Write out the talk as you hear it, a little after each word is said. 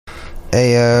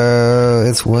Ayo,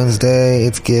 it's Wednesday,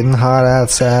 it's getting hot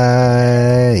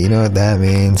outside. You know what that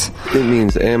means. It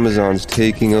means Amazon's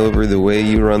taking over the way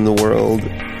you run the world,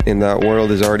 and that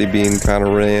world is already being kind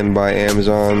of ran by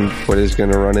Amazon, but is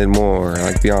going to run it more,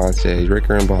 like Beyonce,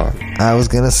 Ricker and Bob. I was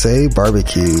going to say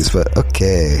barbecues, but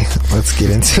okay, let's get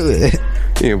into it.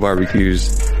 You know,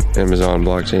 barbecues, Amazon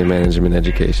blockchain management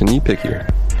education. You pick your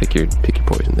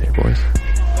poison there, boys.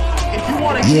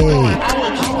 Yay.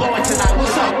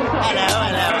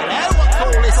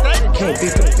 Can't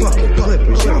beat the fucking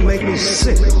Clippers. Y'all make me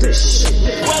sick with this shit.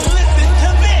 Well, listen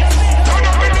to this.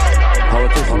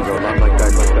 Politicians are a lot like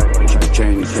that. They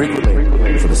change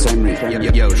frequently for the same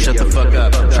reason. Yo, shut the fuck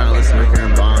up. I'm trying to listen to Ricker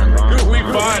and Bond. We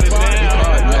find it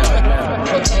now.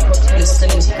 Protect the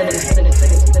city's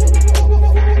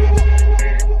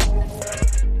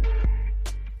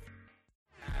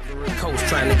Coast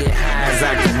trying to get high as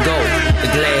I can go. The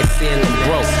glass ceiling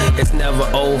broke. It's never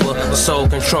over. Soul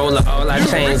controller, all I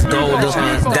change golder.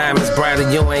 Diamonds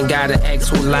brighter, you ain't got an X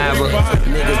who lava.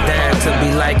 Niggas dying to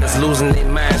be like us, losing their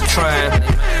minds trying.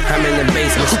 I'm in the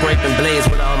basement scraping blades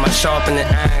with all my sharpening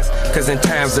eyes. Cause in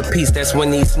times of peace, that's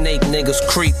when these snake niggas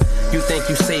creep. You think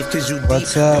you safe cause you deep.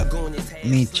 What's up,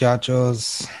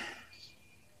 muchachos?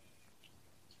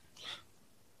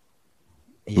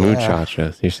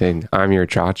 Muchachos. You're saying I'm your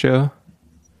chacho?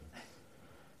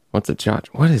 What's a chacho?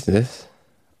 What is this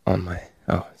on my?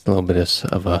 Oh, it's a little bit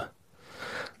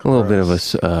of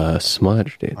a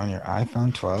smudge, dude. On your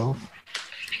iPhone 12?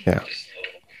 Yeah.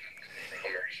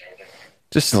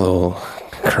 Just a little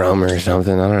crumb or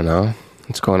something. I don't know.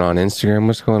 What's going on Instagram?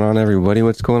 What's going on everybody?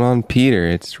 What's going on Peter?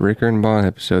 It's Ricker and Bond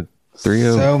episode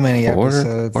 304. So many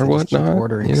episodes or whatnot.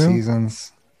 Ordering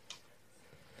seasons.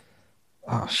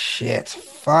 Oh shit!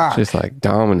 Fuck. Just like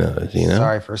dominoes, you know.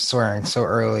 Sorry for swearing so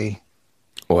early.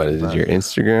 What is it? Your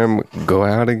Instagram go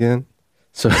out again?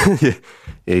 So yeah,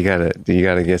 you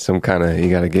gotta get some kind of. You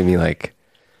gotta give me like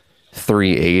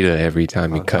 3 Ada every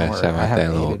time you cuss. Worry, How about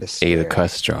that little Ada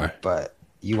cuss jar? But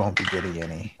you won't be getting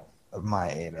any of my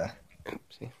Ada.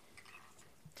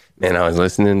 Man, I was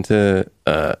listening to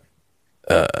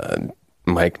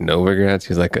Mike Novogratz.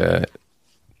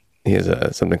 He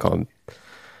has something called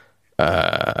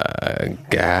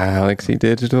Galaxy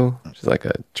Digital, which is like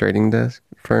a trading desk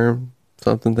firm.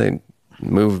 Something they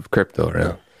move crypto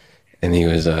around. And he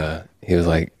was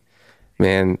like,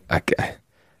 man, I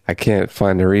can't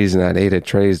find a reason that Ada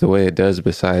trades the way it does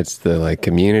besides the like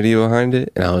community behind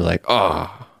it. And I was like, oh,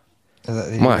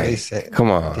 Mike, come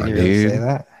on, did you really dude. Say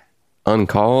that?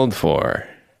 Uncalled for.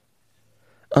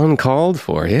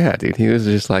 Yeah, dude. He was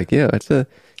just like, yeah,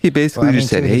 he basically just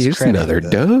said, hey, it's another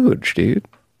Doge, dude.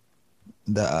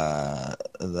 The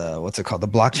what's it called? The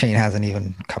blockchain hasn't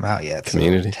even come out yet.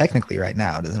 Community. So technically right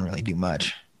now it doesn't really do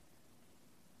much.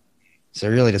 So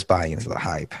they're really just buying into the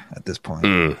hype at this point.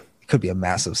 It could be a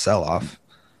massive sell-off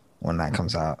when that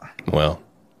comes out. Well,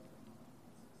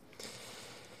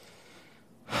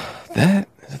 that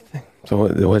is the thing. So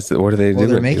what are they doing?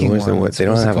 They're making one. They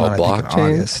don't have a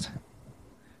blockchain? August.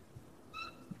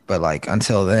 But like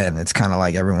until then, it's kind of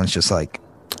like everyone's just like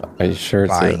Are you sure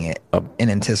it's buying it in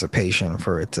anticipation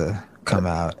for it to come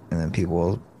out, and then people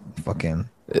will fucking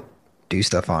do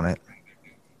stuff on it.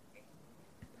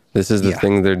 This is the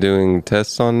thing they're doing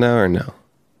tests on now, or no?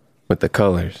 With the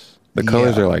colors. The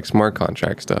colors are like smart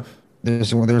contract stuff.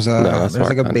 There's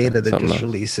like a beta that just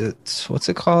released it. What's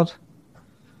it called?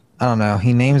 I don't know.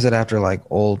 He names it after like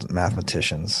old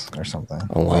mathematicians or something.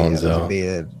 Alonzo. There's a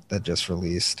beta that just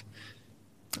released.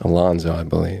 Alonzo, I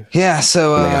believe. Yeah,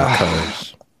 so they got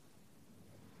colors.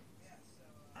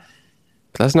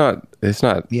 It's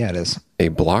not yeah, it is a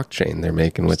blockchain they're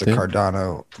making with the it.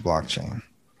 Cardano blockchain.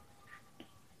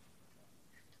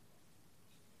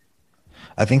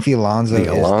 I think the Alonzo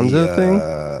thing?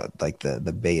 Like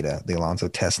the beta, the Alonzo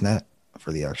testnet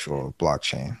for the actual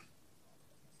blockchain.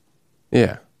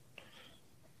 Yeah.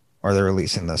 Or they're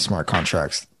releasing the smart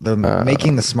contracts. They're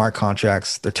making the smart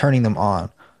contracts. They're turning them on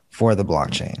for the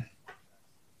blockchain.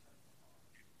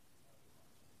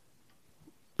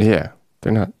 Yeah.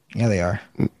 They're not. Yeah, they are.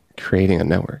 Creating a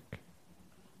network.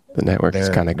 The network is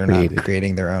kind of created. Not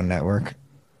creating their own network,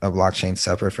 a blockchain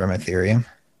separate from Ethereum.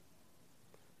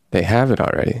 They have it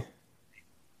already.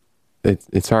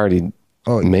 It's already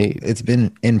made. It's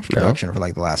been in production for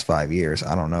like the last 5 years.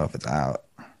 I don't know if it's out.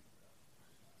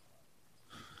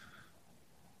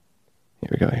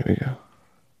 Here we go.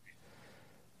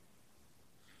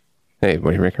 Hey,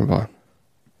 buddy, Rick and Bond.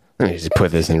 Let me just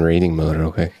put this in reading mode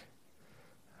real quick.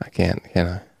 I can't, can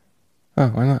I? Oh,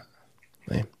 why not?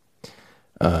 Lame.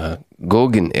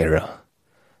 Goguen era.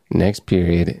 Next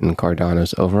period in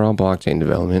Cardano's overall blockchain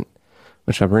development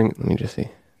which I bring. Let me just see.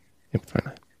 April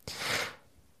 29.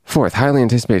 Fourth, highly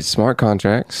anticipated smart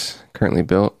contracts, currently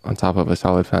built on top of a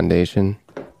solid foundation.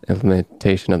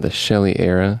 Implementation of the Shelley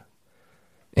era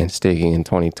and staking in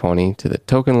 2020 to the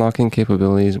token locking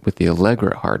capabilities with the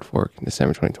Allegra hard fork in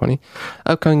December 2020.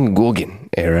 Upcoming Gulgen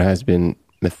era has been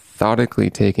methodically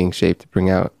taking shape to bring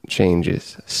out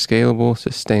changes, scalable,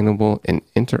 sustainable, and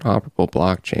interoperable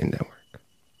blockchain network.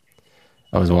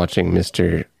 I was watching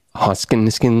Mr.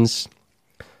 Hoskinskins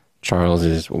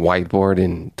Charles's whiteboard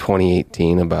in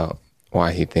 2018 about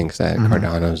why he thinks that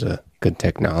Cardano's a good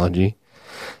technology,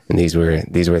 and these were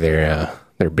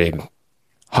their big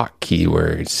hot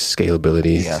keywords: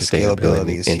 scalability,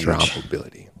 sustainability,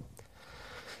 interoperability.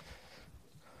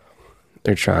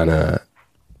 They're trying to.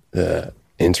 The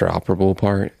interoperable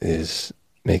part is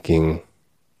making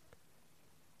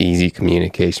easy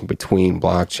communication between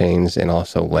blockchains and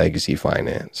also legacy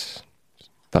finance.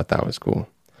 Thought that was cool.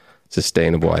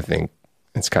 Sustainable, I think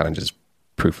it's kind of just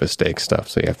proof of stake stuff,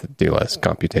 so you have to do less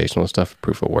computational stuff,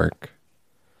 proof of work.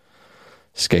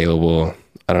 Scalable,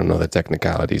 I don't know the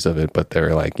technicalities of it, but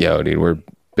they're like, yo, dude, we're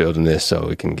building this so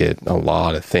we can get a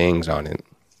lot of things on it.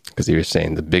 Because you were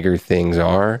saying the bigger things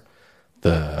are,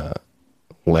 the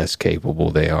less capable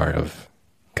they are of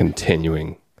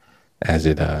continuing as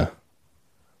it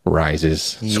rises,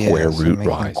 square root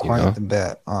rise. Quite the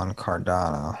bet on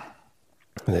Cardano.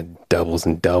 And it doubles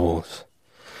and doubles.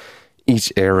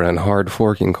 Each era and hard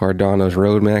forking Cardano's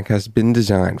roadmap has been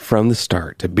designed from the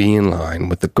start to be in line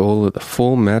with the goal of the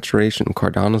full maturation of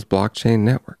Cardano's blockchain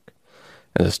network.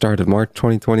 At the start of March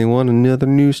 2021, another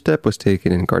new step was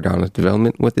taken in Cardano's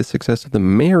development with the success of the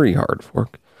Mary hard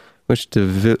fork, which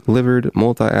delivered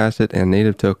multi-asset and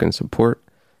native token support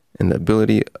and the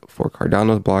ability for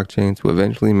Cardano's blockchain to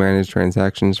eventually manage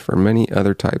transactions for many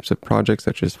other types of projects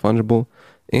such as fungible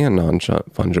and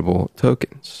non-fungible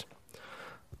tokens.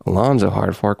 Alonzo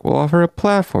hard fork will offer a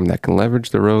platform that can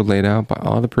leverage the road laid out by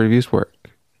all the previous work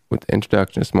with the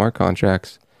introduction of smart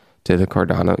contracts to the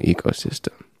Cardano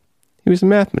ecosystem. He was a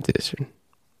mathematician.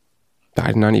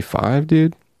 Died in 95,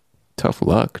 dude. Tough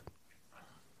luck.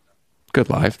 Good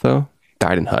life, though.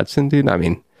 Died in Hudson, dude. I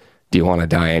mean, do you want to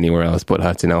die anywhere else but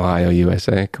Hudson, Ohio,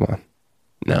 USA? Come on.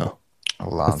 No.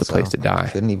 Alonzo. That's the place to die.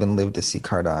 Couldn't even live to see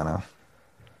Cardano.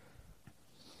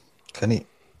 Couldn't he?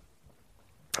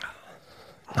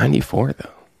 94, though.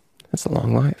 That's a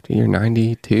long life, dude. You're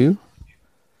 92?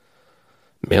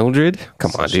 Mildred?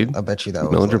 Come on, dude. I bet you that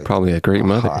was Mildred, like probably a great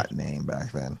mother. Hot name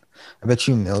back then. I bet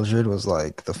you Mildred was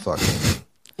like the fucking,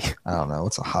 I don't know,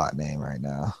 what's a hot name right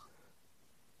now?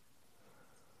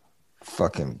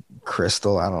 Fucking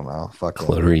Crystal, I don't know. Fucking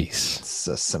Clarice.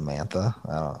 Samantha,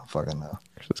 I don't fucking know.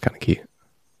 It's kind of cute.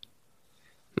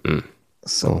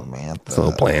 Samantha. It's a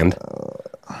little bland.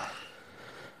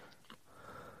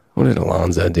 What did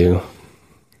Alonzo do?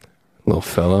 Little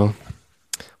fellow.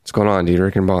 What's going on, dude?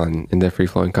 Rick and Bond in that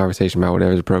free-flowing conversation about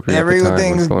whatever's appropriate at the time.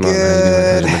 Everything's What's going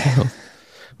good. on? How's your mental health?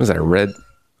 Was that a red?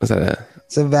 Was that a?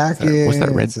 It's a vacuum. What's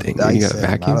that red It's thing? a You got a Dyson,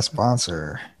 vacuum? not a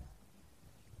sponsor.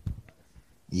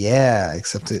 Yeah,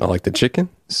 except it I like the chicken.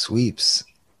 sweeps.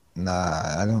 Nah,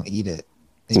 I don't eat it.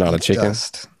 It's not a eats chicken?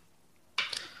 dust.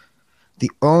 The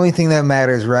only thing that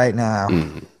matters right now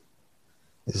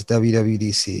is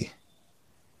WWDC,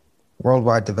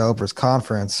 Worldwide Developers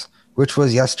Conference, which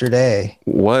was yesterday.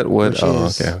 What would? Which Oh,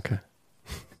 is- okay.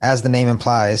 As the name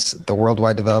implies, the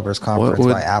Worldwide Developers What Conference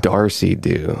would by Apple, Darcy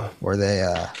do? where they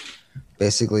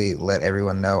basically let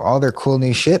everyone know all their cool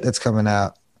new shit that's coming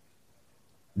out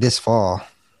this fall.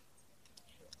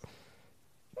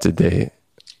 Did they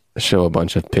show a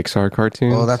bunch of Pixar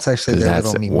cartoons? Well, that's actually 'Cause their that's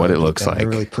little meme what it movie looks thing. like. They're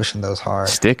really pushing those hard.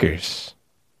 Stickers.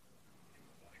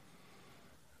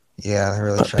 Yeah, they're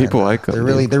really trying. People to, like 'em, they're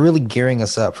really dude. they're really gearing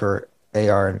us up for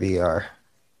AR and VR.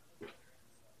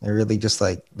 They're really just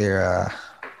like they're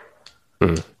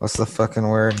what's the fucking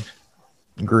word?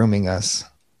 Grooming us.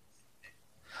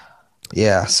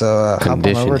 Yeah, so hop on over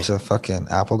Conditioning. to fucking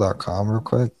apple.com real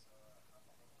quick.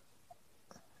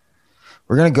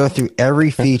 We're gonna go through every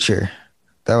feature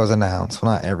that was announced.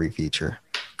 Well, not every feature,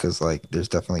 because like there's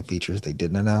definitely features they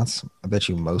didn't announce. I bet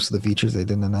you most of the features they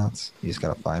didn't announce. You just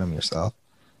gotta find them yourself.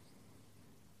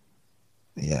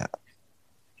 Yeah.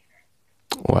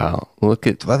 Wow. Look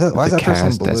at Why is the that person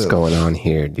cast that's blue? going on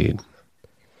here, dude.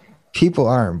 People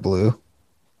aren't blue.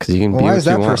 Because you can Well, be why what is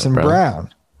you that want, person bro.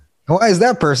 brown? And why is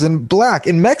that person black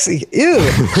and Mexican? Ew.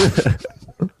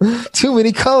 Too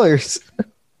many colors.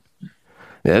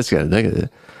 Yeah, that's good. Look at it.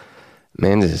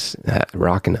 Man is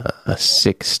rocking a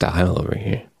sick style over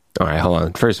here. All right, hold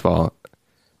on. First of all,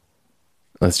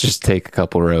 let's just take a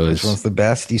couple rows. Which one's the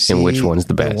best? You see And which one's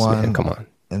the best, man? one Come on.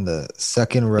 in the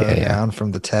second row down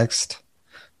from the text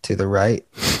to the right,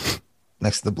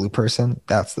 next to the blue person.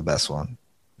 That's the best one.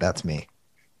 That's me.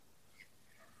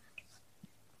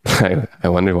 I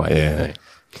wonder why. Yeah.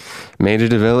 Major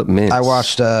developments. I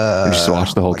watched. Did you just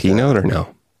watch the whole keynote or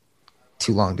no?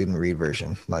 Too long didn't read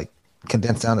version, like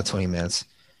condensed down to 20 minutes.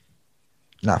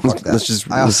 Fuck that. Let's just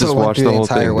went watch through the the whole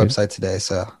entire thing, dude. website today,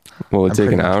 so Will it I'm take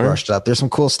pretty an much hour? brushed up. There's some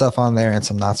cool stuff on there and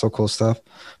some not so cool stuff,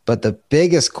 but the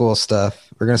biggest cool stuff.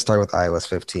 We're gonna start with iOS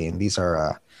 15. These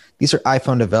are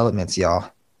iPhone developments,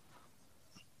 y'all.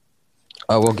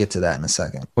 Oh, we'll get to that in a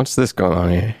second. What's this going on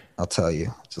here? I'll tell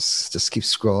you. Just keep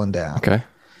scrolling down. Okay.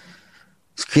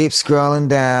 Just keep scrolling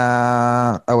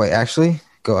down. Oh wait, actually,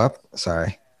 go up.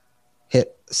 Sorry.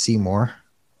 Hit see more.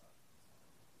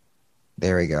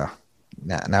 There we go.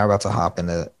 Now we're about to hop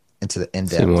into the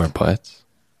in-depth. See more putts.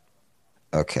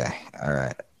 Okay. All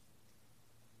right.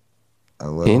 A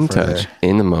little In further. touch,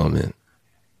 in the moment.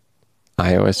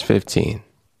 iOS 15,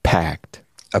 packed.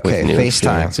 Okay, with new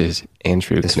FaceTime experiences and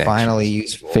true is connections. finally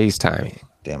useful. FaceTiming.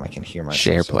 Damn, I can hear myself.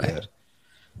 Share so play. good.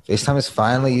 FaceTime is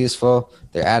finally useful.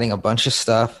 They're adding a bunch of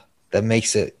stuff that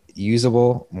makes it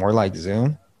usable, more like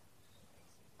Zoom.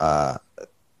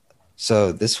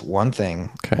 So this one thing,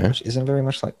 Okay. which isn't very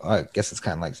much like, I guess it's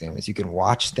kind of like Zoom, is you can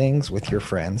watch things with your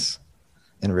friends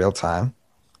in real time.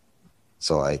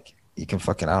 So like you can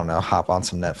fucking, I don't know, hop on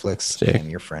some Netflix Sick. and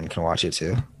your friend can watch it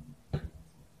too.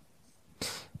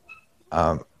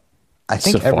 I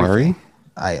think Safari? everything.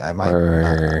 I might.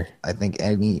 Or- I think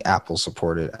any Apple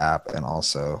supported app and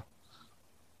also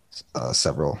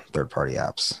several third-party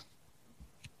apps.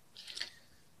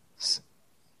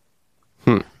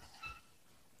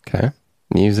 Okay.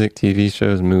 Music, TV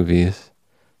shows, movies,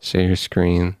 share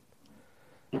screen,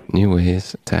 new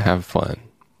ways to have fun.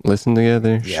 Listen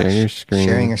together, Yeah, share your screen.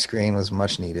 Sharing your screen was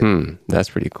much needed. That's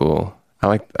pretty cool. I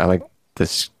like the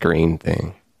screen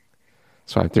thing.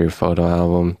 Swipe through photo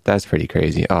album. That's pretty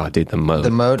crazy. Oh, dude, the moat.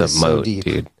 The moat is so deep.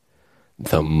 dude.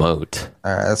 The moat.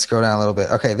 All right, let's go down a little bit.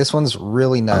 Okay, this one's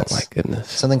really nuts. Oh my goodness.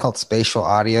 Something called spatial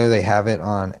audio. They have it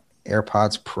on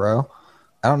AirPods Pro.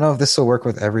 I don't know if this will work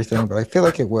with everything, but I feel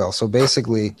like it will. So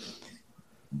basically,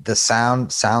 the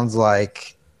sound sounds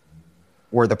like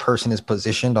where the person is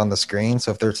positioned on the screen.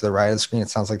 So if they're to the right of the screen, it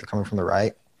sounds like they're coming from the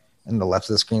right, and the left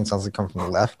of the screen sounds like coming from the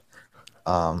left.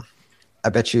 I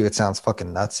bet you it sounds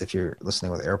fucking nuts if you're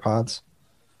listening with AirPods.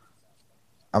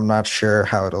 I'm not sure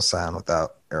how it'll sound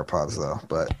without AirPods though,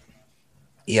 but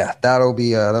yeah, that'll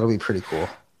be pretty cool.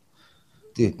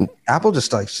 Dude, Apple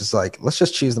just like let's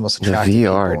just choose the most The attractive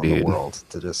VR, people in dude. the world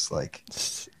to just like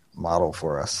model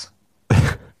for us.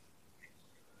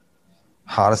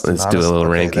 Hottest. Let's and do a hottest. little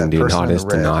Okay, ranking, that dude. person in the Hottest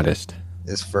to red nottest.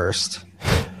 is first.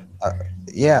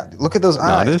 Yeah, look at those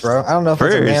eyes, Nottest? bro. I don't know if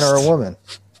it's a man or a First. woman.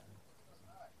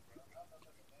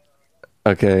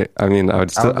 Okay, I mean, I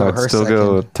would I'll go her still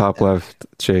go second. top left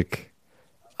chick.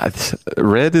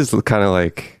 Red is kind of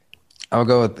like I'll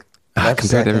go with left compared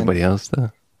second. to everybody else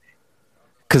though.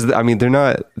 Because I mean, they're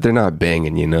not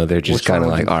banging, you know. They're just Which one kind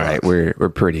of would like, you all right, fuck? we're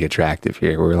pretty attractive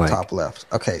here. We're like Top left.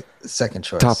 Okay, second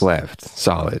choice. top left,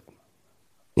 solid.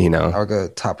 You know, I'll go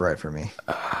top right for me.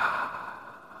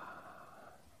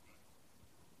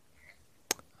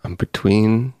 I'm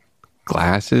between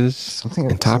glasses Something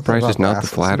and top something right, about just not the glasses.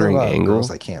 flattering Something about angle.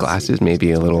 girls I can't Glasses see.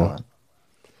 maybe a Keep little.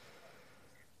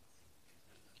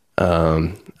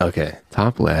 going. Okay,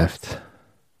 top left.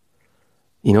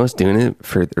 You know what's doing it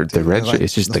for the Dude, red? like,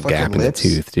 It's just the the gap fucking in the lips.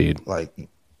 tooth, dude. Like,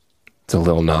 It's a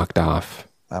little knocked off.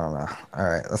 I don't know. All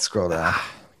right, let's scroll down.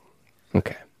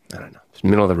 Okay, I don't know. It's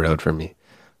middle of the road for me.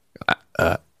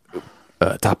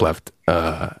 Top left.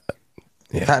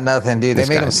 Yeah. Got nothing, dude. They This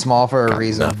made guy him small for a got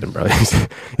reason. Nothing, bro.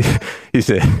 He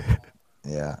said,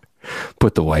 Yeah.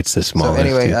 "Put the whites to So smallest."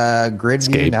 anyway, dude. grid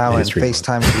view Escape now in history mode.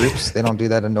 FaceTime groups. They don't do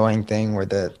that annoying thing where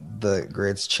the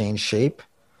grids change shape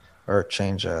or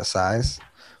change size.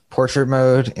 Portrait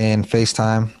mode in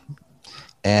FaceTime,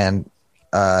 and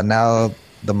now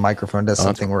the microphone does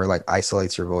something where it like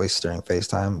isolates your voice during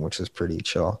FaceTime, which is pretty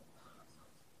chill,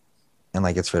 and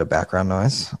like gets rid of background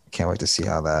noise. Can't wait to see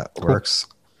how that works.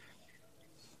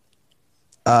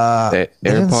 They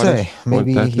didn't AirPod say. is-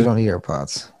 Maybe what that you do? don't need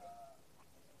AirPods.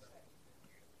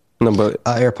 No, but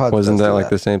AirPods wasn't does that do like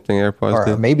the same thing AirPods Or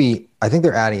did? maybe I think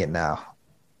they're adding it now.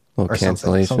 Little Or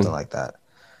cancellation. something like that.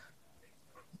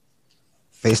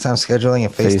 FaceTime scheduling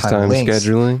and FaceTime, FaceTime links.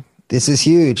 scheduling. This is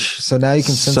huge. So now you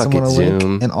can send Suck someone it, a link,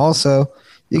 Zoom. and also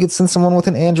you can send someone with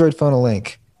an Android phone a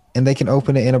link, and they can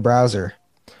open it in a browser,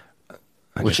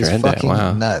 I which just is read that. fucking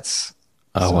Wow. nuts.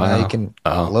 Oh, so now wow. you can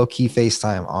Oh. low key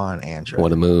FaceTime on Android.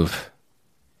 What a move.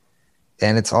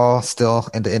 and it's all still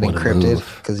and What a encrypted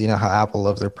move. because you know how Apple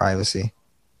loves their privacy.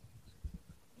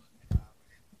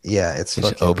 Yeah, it's They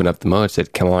just fucking. open up the mode.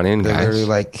 Said, "Come on in, They're guys. literally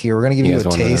like, here, we're gonna give You you guys a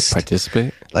want to taste.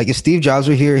 participate?" Like if Steve Jobs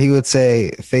were here, he would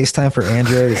say FaceTime for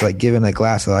Android is like giving a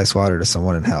glass of ice water to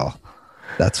someone in hell.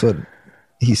 That's what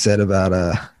he said about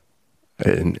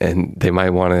And they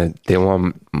might want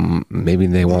to. Maybe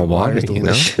they want water. Water's You know,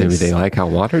 delicious. maybe they like how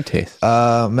water tastes.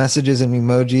 messages and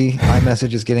emoji.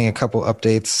 iMessage is getting a couple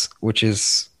updates, which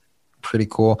is pretty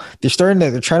cool. They're trying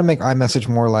to make iMessage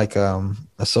more like a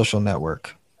social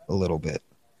network a little bit.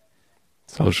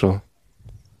 Social.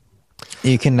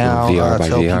 You can now VR by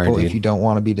tell VR, people dude. if you don't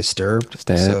want to be disturbed.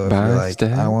 Step so if by you're like,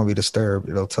 step. I don't want to be disturbed,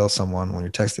 it'll tell someone when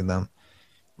you're texting them,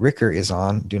 Ricker is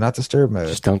on do not disturb mode.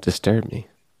 Just don't disturb me.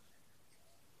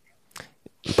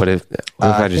 But what if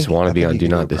I just want to be on you do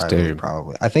can not it privately, disturb?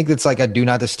 Probably. I think it's like a do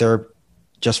not disturb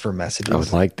just for I would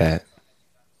messages. like that.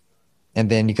 And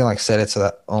then you can like set it so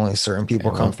that only certain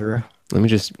people Yeah, come well, through. Let me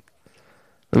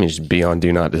just be on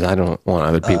do not. I don't want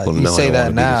other people to You know. say I that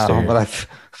don't wanna be now, disturbed.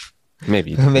 but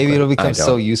maybe maybe it'll I become so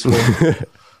don't. useful.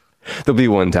 There'll be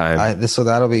one time. So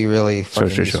that'll be really fucking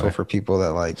Sure. useful for people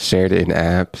that like Shared it in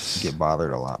apps. get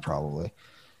bothered a lot, probably.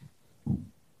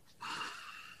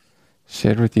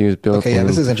 Shared with you is built. Okay, yeah,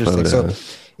 this is interesting. Photos.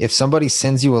 So if somebody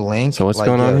sends you a link, So what's like,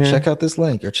 going on yo, here? check out this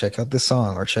link or check out this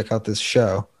song or check out this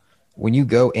show. When you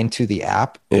go into the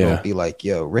app, Yeah. it'll be like,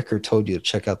 yo, Ricker told you to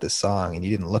check out this song and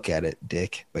you didn't look at it,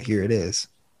 dick, but here it is.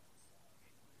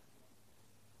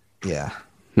 Yeah.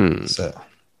 So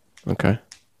Okay.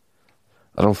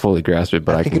 I don't fully grasp it,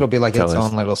 but I think can it'll be like tell its it's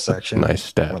own little section. nice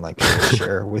step. When like people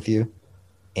share with you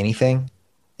anything,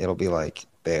 it'll be like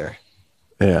there,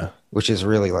 Yeah. which is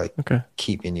really like Okay.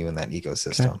 keeping you in that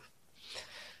ecosystem.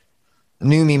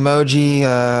 New Memoji,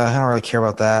 I don't really care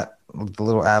about that. The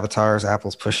little avatars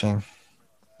Apple's pushing.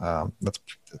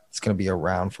 It's going to be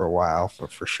around for a while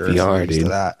for sure. So VR, we're used to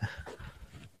dude. that.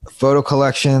 Photo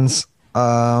collections.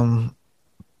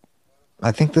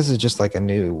 I think this is just like a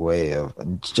new way of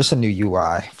just a new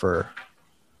UI for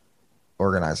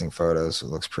organizing photos. It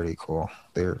looks pretty cool.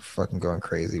 They're fucking going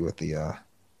crazy with the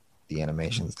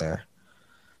animations there.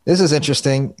 This is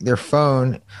interesting. Their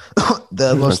phone,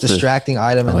 the most What's this? distracting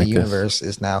item I in like the this. universe,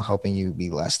 is now helping you be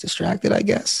less distracted, I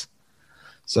guess.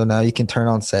 So now you can turn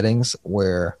on settings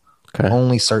where Okay.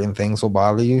 only certain things will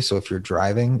bother you. So if you're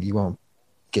driving, you won't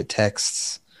get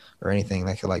texts or anything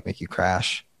that could like make you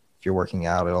crash. If you're working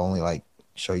out, it'll only like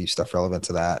show you stuff relevant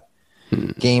to that.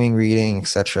 Gaming, reading,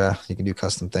 etc. You can do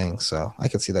custom things. So I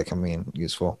could see that coming in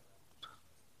useful.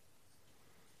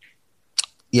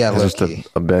 Yeah, It's just low-key.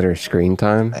 a better screen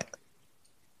time.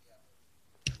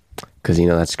 Because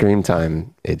that screen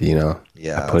time, Yeah,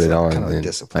 I put that's it like on kind of a and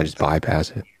discipline I just thing.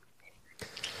 bypass it.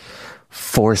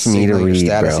 Force me to Signal your read,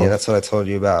 status. bro. Yeah, that's what I told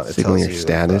you about. It Signal tells your you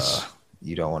status.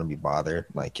 you don't want to be bothered.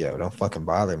 Like, yo, don't fucking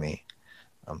bother me.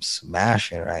 I'm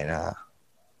smashing right now,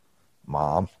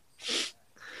 mom.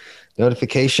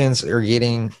 Notifications are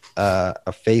getting a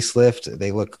facelift.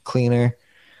 They look cleaner.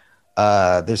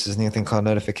 There's this new thing called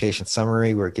notification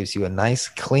summary where it gives you a nice,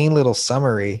 clean little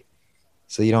summary,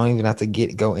 so you don't even have to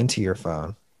go into your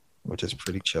phone, which is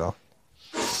pretty chill.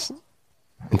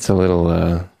 It's a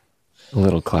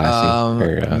little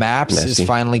classy. Maps messy, is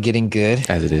finally getting good.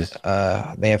 as it is.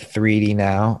 They have 3D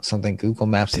now, something Google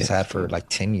Maps has had for like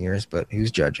 10 years, but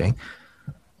who's judging?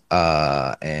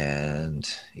 And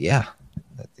yeah,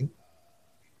 I think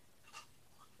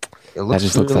it That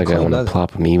just looks really like I cool, want to doesn't it?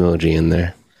 plop an emoji in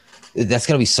there. That's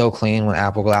gonna be so clean when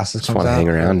Apple Glasses comes wanna out. hang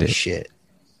around Holy it. Shit,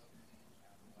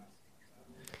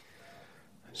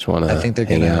 Just want to. I think they're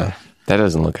hang gonna- out. That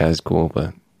doesn't look as cool,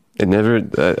 but it never.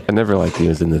 I never liked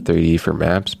using the 3D for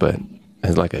maps, but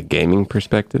as like a gaming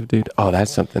perspective, dude. Oh,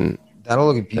 that's something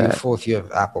that'll look beautiful if you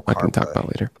have Apple I can talk CarPlay. about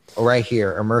later. Oh, right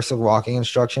here, immersive walking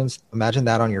instructions. Imagine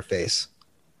that on your face.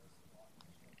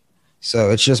 So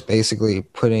it's just basically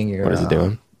putting your What is it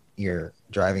doing? your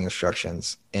driving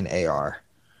instructions in AR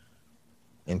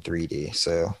in 3D.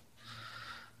 So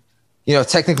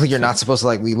technically you're not supposed to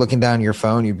like be looking down your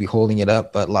phone, you'd be holding it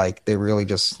up, but like they're really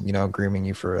just grooming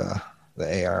you for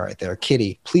the AR right there.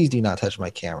 Kitty, please do not touch my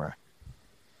camera.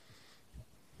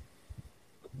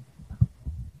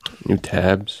 New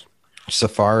tabs,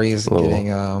 Safari is little getting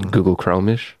Google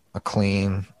Chrome-ish. a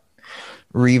clean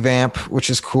revamp, which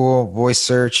is cool. Voice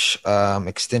search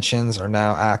extensions are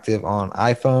now active on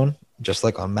iPhone, just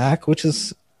like on Mac, which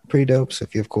is pretty dope. So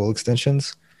if you have cool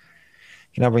extensions,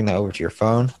 you can now bring that over to your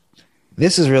phone.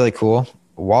 This is really cool.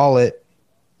 Wallet,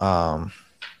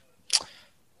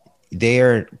 they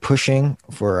are pushing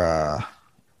for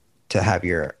to have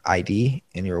your ID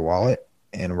in your wallet,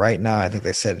 and right now I think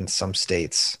they said in some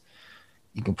states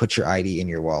You can put your ID in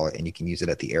your wallet and you can use it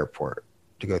at the airport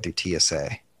to go through TSA.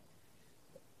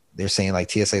 They're saying like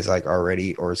TSA is like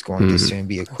already or is going to soon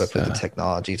be equipped with the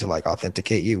technology to like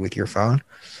authenticate you with your phone,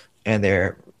 and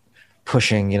they're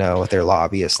pushing, you know, with their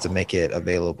lobbyists to make it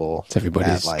available It's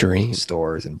everybody's at like dream.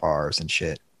 stores and bars and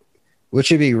shit,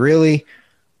 which would be really,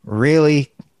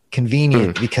 really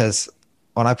convenient because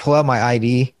when I pull out my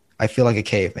ID, I feel like a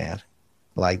caveman.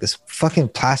 Like this fucking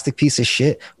plastic piece of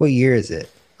shit. What year is it?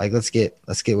 Like let's get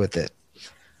with it.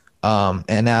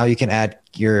 And now you can add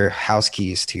your house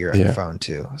keys to your phone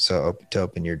too. So to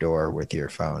open your door with your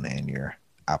phone and your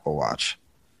Apple Watch.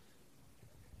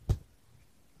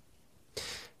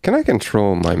 Can I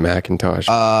control my Macintosh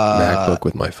MacBook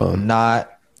with my phone?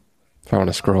 Not. If I want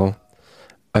to scroll.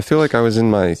 I feel like I was in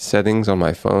my settings on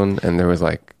my phone and there was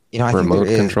like You know, I remote think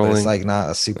there is, controlling. but it's like not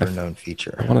a super known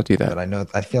feature. I want to do that.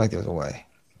 But I feel like there's a way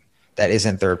that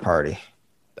isn't third party.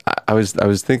 I was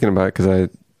thinking about it because I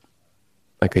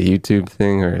like a YouTube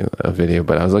thing or a video,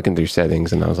 but I was looking through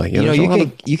settings and I was like, You know,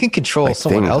 you can control like,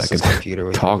 someone things I else's could computer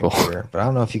with toggle. your computer, but I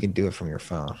don't know if you can do it from your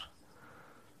phone.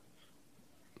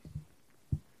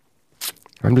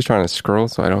 I'm just trying to scroll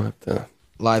so I don't have to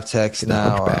Live text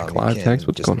now. back. You Live can text?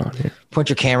 What's just going on here? Point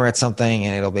your camera at something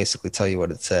and it'll basically tell you what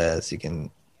it says. You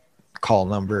can call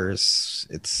numbers.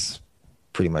 It's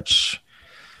pretty much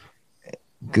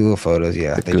Google Photos.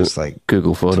 Yeah, they just like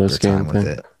Google took Photos their time scan with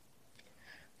thing. it.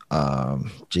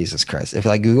 Jesus Christ! If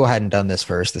like Google hadn't done this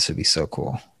first, this would be so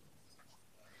cool.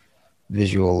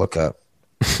 Visual lookup.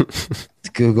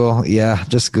 Google, yeah,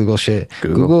 just Google shit.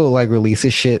 Google like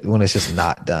releases shit when it's just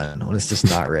not done, when it's just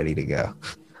not ready to go.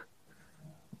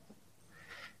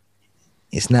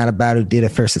 It's not about who did it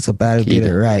first, it's about who did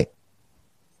it right.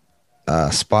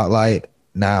 Spotlight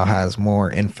now has more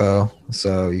info,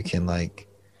 so you can like,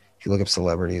 if you look up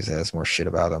celebrities, it has more shit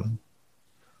about them.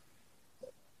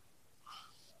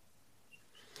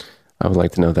 I would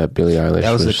like to know that Billie Eilish.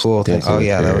 That was the cool thing. dancing Oh with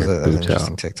yeah, that her was an boobs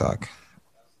interesting out. TikTok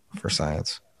for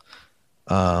science.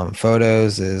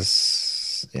 Photos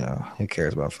is, you know, who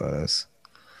cares about photos?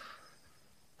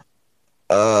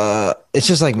 It's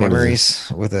just like What is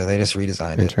memories with they just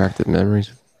redesigned it. Interactive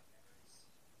memories.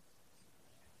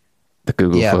 The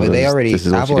Google Yeah, Photos. but they already this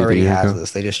is what Apple you did a already year has ago?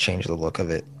 this. They just changed the look of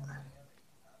it.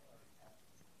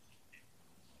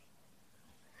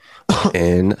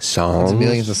 And songs.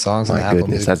 Millions of songs on My Apple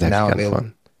goodness, Music that's now actually kind of available.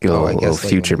 fun. Get a Oh, I little, guess, little like,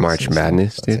 future when you March listen to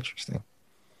Madness, songs, dude. That's interesting.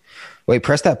 Wait,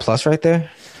 press that plus right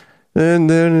there. And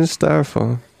then it's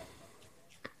Styrofoam.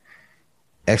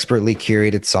 Expertly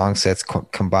curated song sets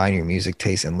combine your music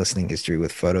taste and listening history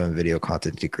with photo and video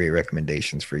content to create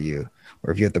recommendations for you,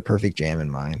 or if you have the perfect jam in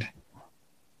mind.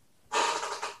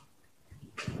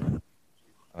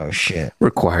 Oh shit!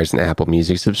 Requires an Apple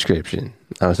Music subscription.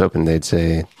 I was hoping they'd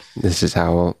say this is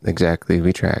how exactly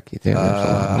we track you. Damn, there's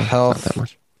a lot more. Health. Not that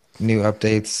much. New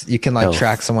updates. You can like Health.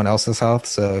 track someone else's health.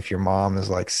 So if your mom is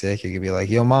like sick, you could be like,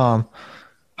 "Yo, mom,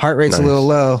 heart rate's a Nice. little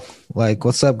low. Like,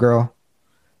 what's up, girl?"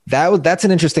 That's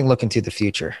an interesting look into the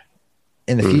future.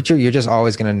 In the future, you're just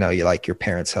always gonna know you like your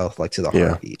parents' health, like to the Yeah.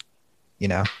 heartbeat. You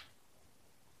know,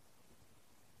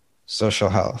 social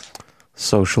health.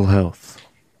 Social health.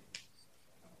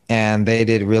 And they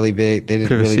did really big. They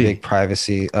did really Privacy. big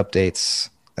privacy updates.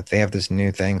 They have this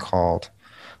new thing called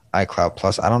iCloud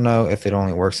Plus. I don't know if it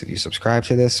only works if you subscribe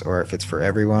to this or if it's for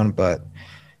everyone. But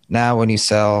now, when you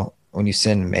send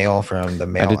mail from the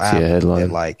mail did see app, a headline.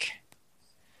 it like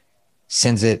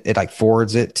sends it. It like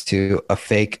forwards it to a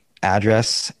fake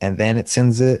address, and then it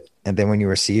sends it. And then when you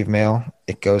receive mail,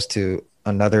 it goes to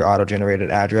another auto-generated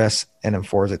address and then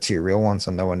forwards it to your real one, so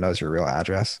no one knows your real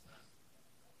address.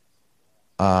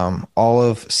 All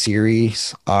of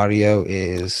Siri's audio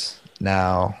is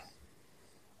now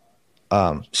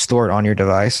stored on your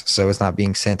device, so it's not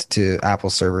being sent to Apple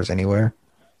servers anywhere,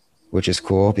 which is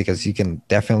cool because you can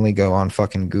definitely go on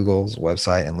fucking Google's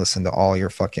website and listen to all your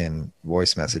fucking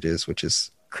voice messages, which is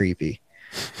creepy.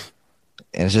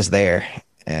 And it's just there.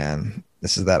 And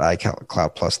this is that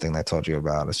iCloud Plus thing that I told you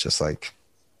about. It's just like,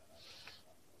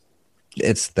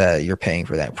 it's that you're paying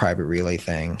for that private relay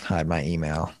thing, hide my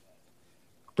email,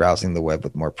 browsing the web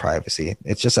with more privacy.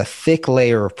 It's just a thick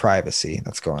layer of privacy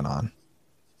that's going on.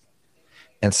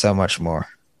 And so much more.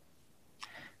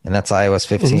 And that's iOS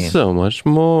 15. And so much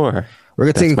more. We're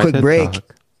going to take a That's my quick TED break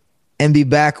Talk. and be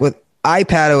back with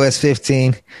iPad OS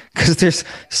 15 because there's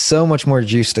so much more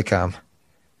juice to come.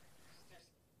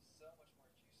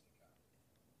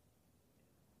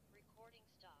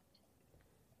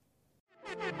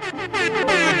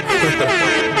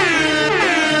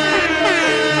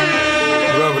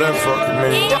 Whoever that fucking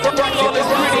mean.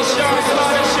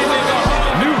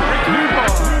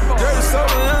 Dirty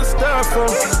soda and styrofoam.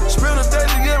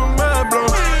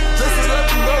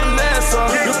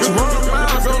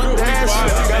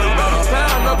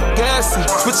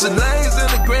 Switching lanes in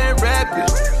the Grand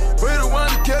Rapids. We the one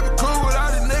that kept it cool with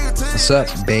all the niggas. What's up,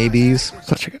 babies?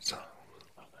 Such a good song.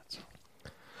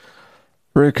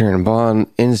 Ricker and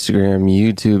Bond, Instagram,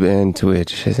 YouTube, and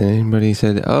Twitch. Has anybody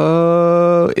said,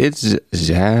 oh, it's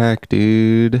Zach,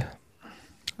 dude?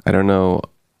 I don't know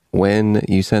when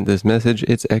you sent this message.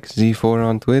 It's XZ4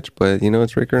 on Twitch, but you know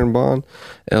it's Ricker and Bond.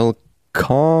 El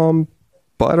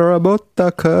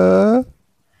Comparabotaka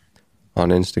on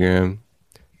Instagram,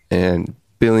 and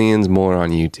billions more on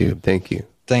YouTube. Thank you.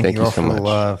 Thank you all so for much. the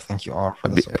love. Thank you all for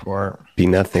the support. Be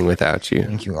nothing without you.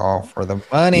 Thank you all for the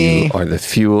money. You are the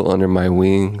fuel under my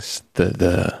wings,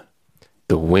 the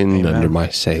wind Amen. under my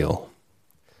sail,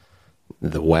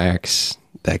 the wax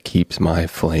that keeps my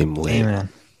flame lit, Amen.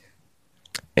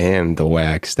 and the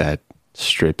wax that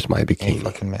strips my Hey, bikini.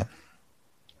 fucking man.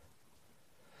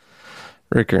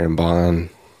 Ricker and Bond,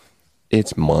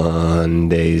 it's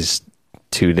Mondays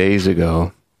 2 days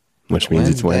ago, which means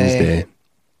it's Wednesday.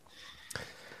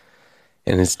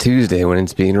 And it's Tuesday when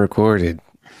it's being recorded.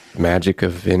 Magic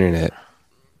of internet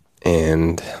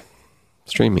and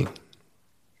streaming.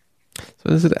 So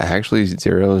is it actually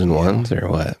zeros and ones or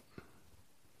what?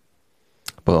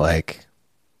 But like,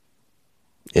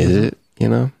 is it, you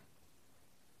know?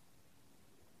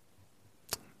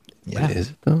 Yeah, But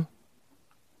is it though?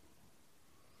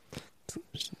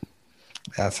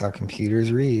 that's how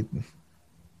computers read.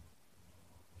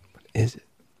 Is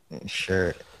it?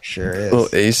 Sure is. Oh,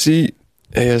 ASCII.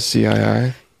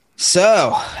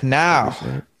 So now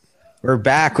we're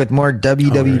back with more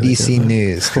WWDC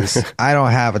news because I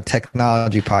don't have a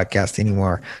technology podcast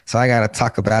anymore, so I got to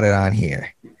talk about it on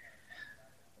here.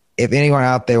 If anyone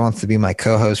out there wants to be my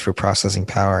co-host for Processing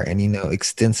Power and you know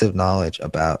extensive knowledge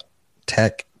about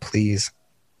tech, please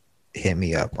hit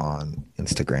me up on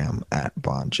Instagram at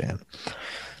BondGen.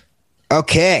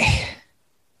 Okay,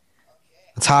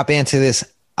 let's hop into this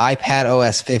iPad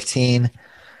OS 15.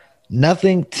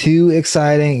 Nothing too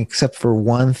exciting except for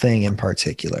one thing in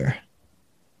particular.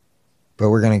 But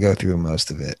we're going to go through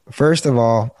most of it. First of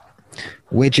all,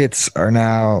 widgets are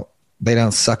now, they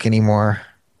don't suck anymore.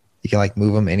 You can like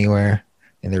move them anywhere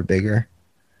and they're bigger.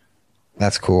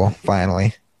 That's cool.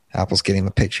 Finally, Apple's getting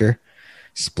the picture.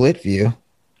 Split view.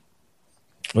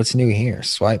 What's new here?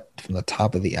 Swipe from the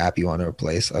top of the app you want to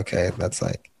replace. Okay, that's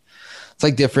like, it's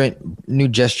like different new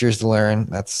gestures to learn.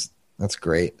 That's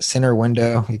great. Center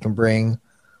window. You can bring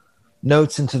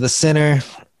notes into the center.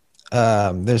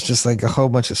 There's just like a whole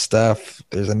bunch of stuff.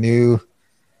 There's a new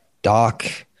dock,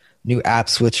 new app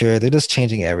switcher. They're just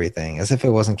changing everything as if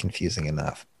it wasn't confusing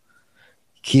enough.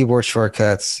 Keyboard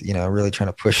shortcuts, you know, really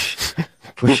trying to push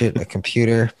it a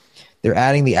computer. They're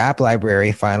adding the app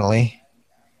library finally.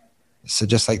 So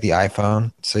just like the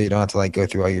iPhone, so you don't have to like go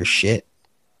through all your shit.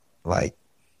 Like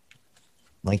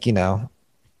you know,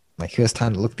 like who has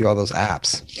time to look through all those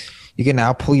apps? You can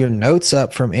now pull your notes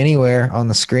up from anywhere on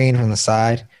the screen from the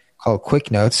side, called Quick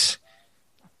Notes,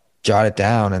 jot it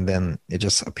down, and then it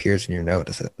just appears in your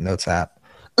notes app.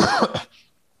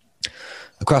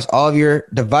 Across all of your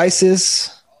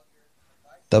devices,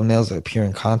 thumbnails appear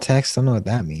in context. Don't know what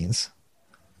that means.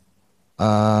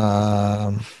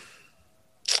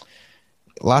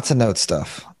 Lots of note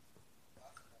stuff.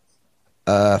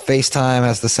 FaceTime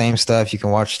has the same stuff. You can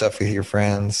watch stuff with your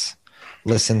friends,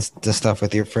 listen to stuff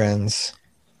with your friends,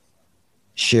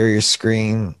 share your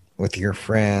screen with your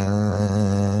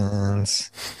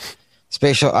friends.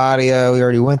 Spatial audio, we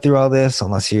already went through all this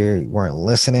unless you weren't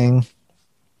listening.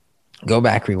 Go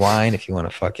back, rewind if you want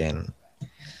to fucking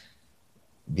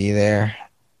be there.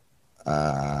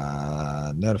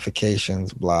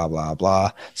 Notifications, blah, blah,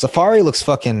 blah. Safari looks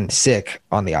fucking sick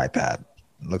on the iPad.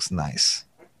 It looks nice.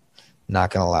 Not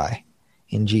gonna lie.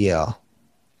 In GL.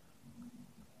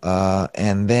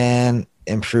 And then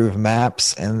improve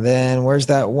maps. And then where's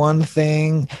that one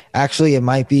thing? Actually, it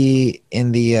might be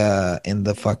in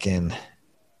the fucking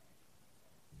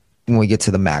when we get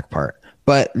to the Mac part.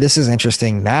 But this is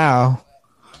interesting. Now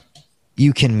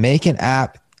you can make an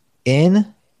app on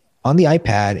the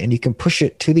iPad and you can push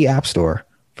it to the App Store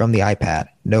from the iPad.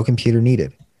 No computer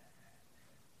needed.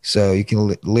 So you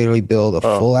can literally build a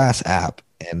full ass app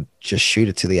and just shoot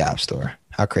it to the App Store.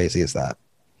 How crazy is that?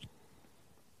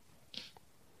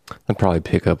 I'd probably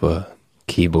pick up a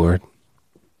keyboard.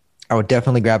 I would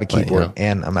definitely grab a keyboard But, you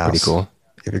know, and a mouse. Pretty cool.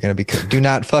 If you're going to be, do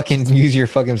not fucking use your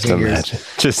fucking fingers.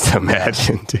 Just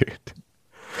imagine, dude.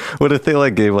 What if they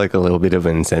like gave like a little bit of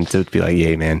an incentive to be like,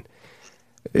 "Yay, man,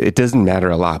 it doesn't matter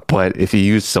a lot, but if you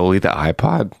use solely the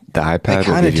iPad I will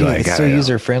kind of give you do. like, It's so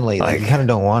user friendly. Like, you like- kind of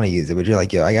don't want to use it, but you're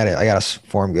like, yo, I gotta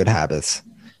form good habits.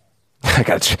 I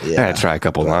gotta try a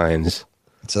couple lines."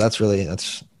 So that's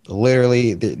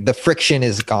literally the friction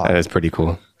is That gone. is pretty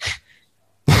cool.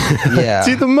 Yeah.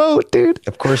 See the moat, dude.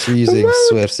 Of course, you're using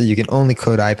Swift, so you can only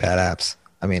code iPad apps.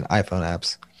 I mean, iPhone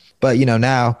apps. But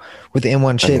now with the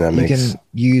M1 chip, that you makes- can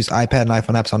use iPad and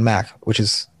iPhone apps on Mac, which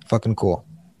is fucking cool.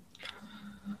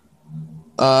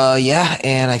 Yeah,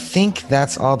 and I think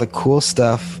that's all the cool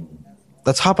stuff.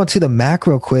 Let's hop onto the Mac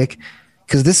real quick,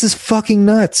 because this is fucking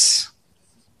nuts.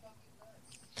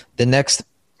 The next,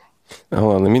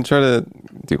 Hold on, let me try to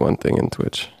do one thing in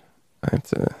Twitch. I have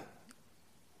to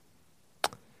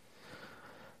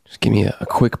just give me a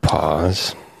quick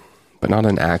pause, but not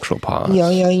an actual pause.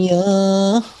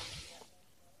 yeah.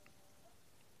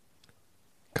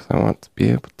 Because I want to be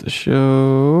able to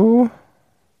show.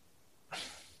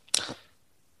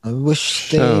 I wish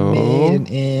So- they made an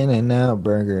In-N-Out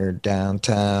burger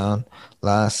downtown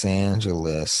Los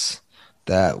Angeles.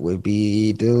 That would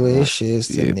be delicious,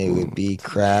 and it would be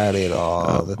crowded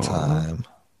all the time.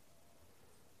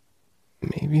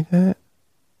 Maybe that?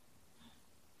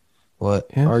 What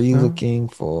Yeah, are you no. looking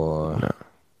for? No.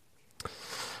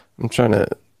 I'm trying to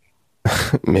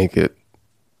make it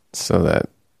so that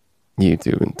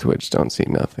YouTube and Twitch don't see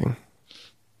nothing.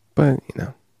 But,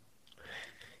 Yeah.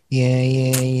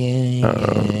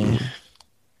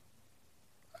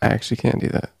 I actually can do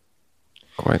that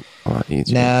quite a lot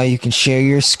easier. Now you can share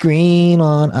your screen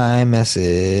on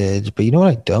iMessage, but you know what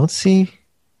I don't see?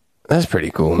 That's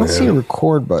pretty cool, I don't see a man.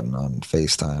 record button on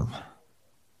FaceTime.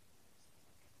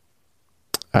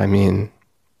 I mean,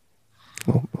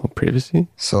 well, privacy?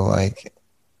 So like,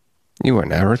 You are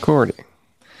now recording.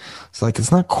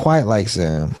 it's not quite like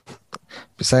Zoom.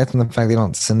 Besides from the fact they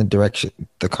don't send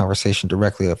the conversation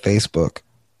directly to Facebook.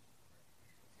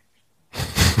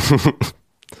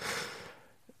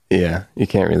 Yeah, you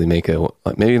can't really make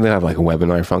maybe they'll have like a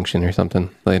webinar function or something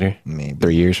later. Maybe.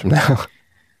 3 years from now.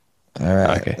 All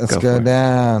right, Okay, let's go go for it.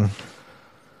 down.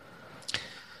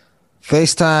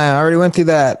 FaceTime. I already went through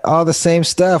that. All the same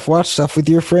stuff. Watch stuff with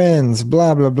your friends.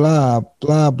 Blah, blah, blah.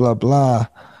 Blah, blah, blah.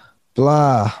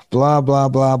 Blah, blah, blah,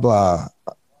 blah, blah.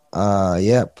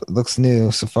 Yep. Looks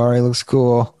new. Safari looks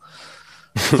cool.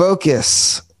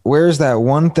 Focus. Where's that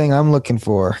one thing I'm looking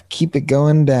for? Keep it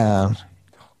going down.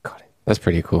 Got it. That's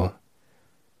pretty cool.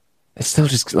 It's still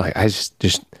just like, I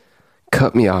just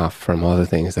cut me off from all the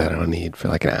things that I don't need for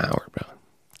like an hour, bro.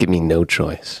 Give me no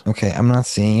choice. Okay, I'm not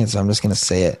seeing it, so I'm just going to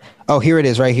say it. Oh, here it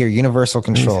is right here. Universal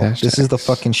control. This is the hashtags.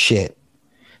 fucking shit.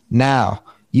 Now,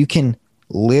 you can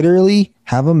literally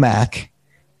have a Mac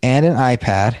and an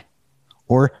iPad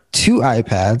or two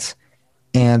iPads,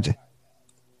 and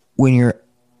when your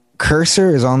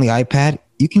cursor is on the iPad,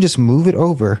 you can just move it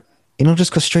over and it'll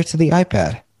just go straight to the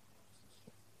iPad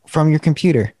from your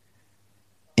computer.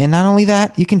 And not only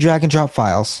that, you can drag and drop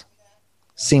files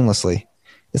seamlessly.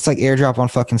 It's like AirDrop on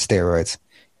fucking steroids.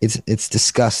 It's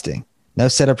disgusting. No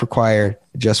setup required.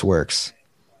 It just works.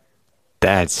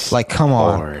 That's Like, come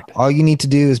on. hard. All you need to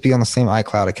do is be on the same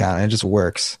iCloud account, and it just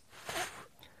works.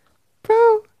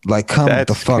 Bro, Like, come the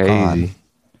that's fuck crazy. on.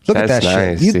 Look at that That's shit.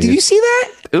 nice, Did dude. you see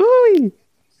that? Ooh,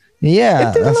 Yeah.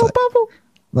 it did a That's little bubble.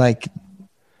 like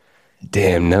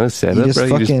Damn, no you setup, just bro.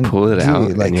 You fucking just pull it dude,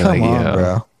 out. Like, and you're come like, on, yo,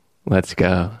 bro. let's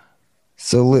go.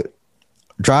 So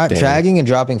dragging and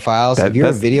dropping files. That- if you're a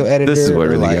that's- video editor this is what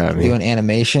or really like got me. doing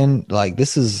animation, like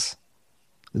this is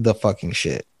the fucking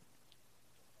shit.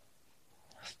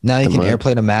 Now you The can mud.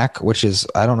 AirPlay to Mac, which is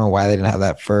I don't know why they didn't have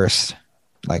that first,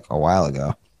 like a while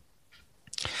ago,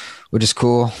 which is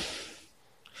cool.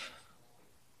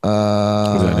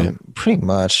 that it? Pretty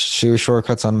much. Shoe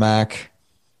shortcuts on Mac.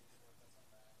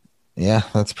 Yeah,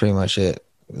 that's pretty much it.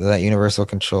 That universal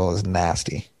control is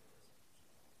nasty.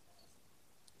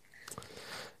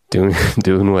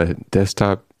 Doing what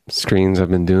desktop screens I've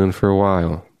been doing for a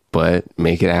while, but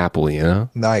make it Apple, you know?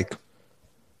 Like,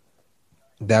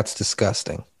 that's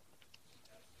disgusting.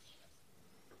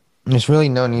 There's really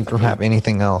no need to have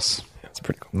anything else. That's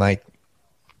pretty cool.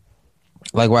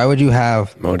 Like why would you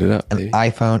have Mode it up, an dude.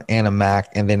 iPhone and a Mac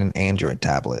and then an Android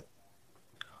tablet?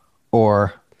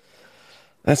 Or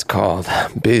That's called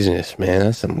business, man.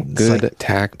 That's some good like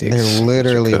tactics. they're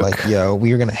literally Cook. like, yo,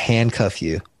 we are going to handcuff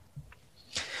you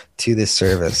to this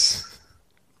service.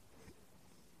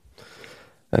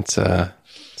 It's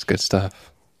good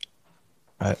stuff.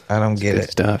 I don't get Good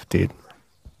it. stuff, dude.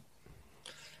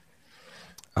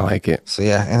 I like it. So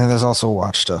yeah, and then there's also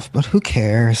watch stuff, but who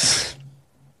cares?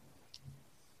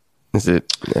 Is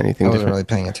it I anything wasn't different? really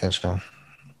paying attention.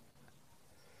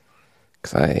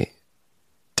 Because I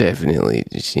definitely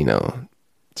just,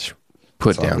 just put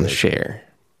It's all down the good. share.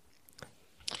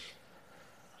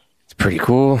 It's pretty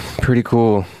cool. Pretty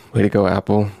cool. Way to go,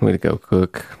 Apple. Way to go,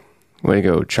 Cook. Way to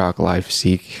go, Chalk Life,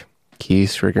 Seek,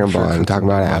 Keith, Ricker and Sure, Bond, talking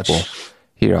about much. Apple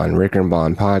here on Ricker and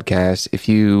Bond podcast. If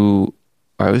you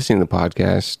are listening to the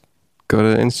podcast, go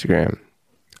to Instagram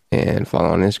and follow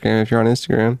on Instagram if you're on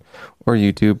Instagram or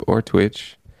YouTube or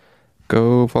Twitch.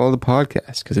 Go follow the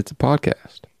podcast because it's a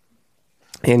podcast.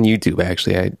 And YouTube,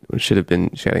 actually. I should have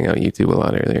been shouting out YouTube a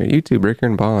lot earlier. YouTube, Ricker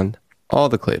and Bond. All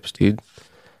the clips, dude.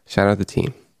 Shout out the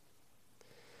team.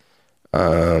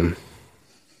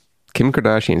 Kim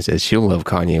Kardashian says she'll love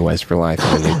Kanye West for life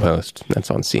in a new post.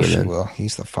 That's on She CNN. will.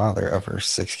 He's the father of her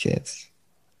 6 kids.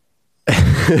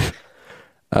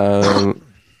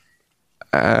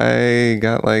 I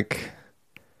got like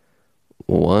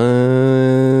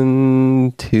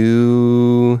 1,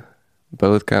 2,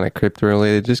 both kind of crypto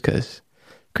related, just because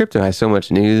crypto has so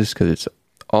much news because it's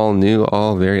all new,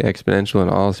 all very exponential, and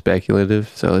all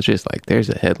speculative. So it's just like there's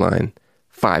a headline,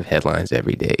 5 headlines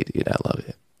every day, dude. I love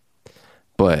it.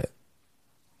 But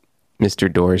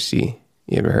Mr. Dorsey,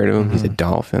 you ever heard of him? He's a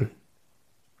dolphin.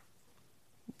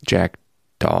 Jack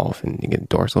Dolphin. You get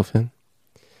dorsal fin.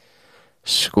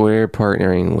 Square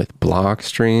partnering with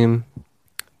Blockstream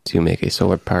to make a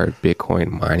solar-powered Bitcoin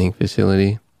mining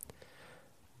facility.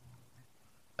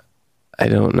 I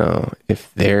don't know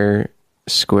if they're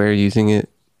Square using it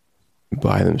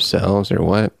by themselves or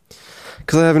what.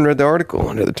 Because I haven't read the article.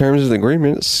 Under the terms of the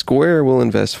agreement, Square will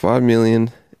invest $5 million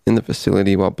in the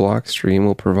facility while Blockstream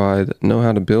will provide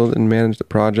know-how to build and manage the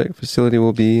project. Facility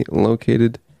will be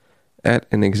located at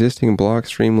an existing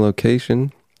Blockstream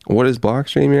location. What is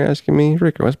Blockstream, you're asking me?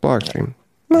 Ricker, what's Blockstream?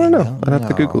 I don't know. I'd have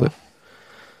to Google it.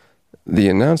 The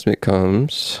announcement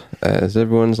comes as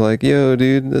everyone's like, yo,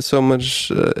 dude, there's so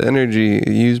much energy.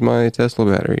 Use my Tesla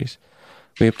batteries.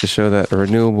 We have to show that a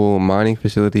renewable mining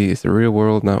facility is the real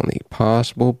world, not only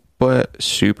possible, but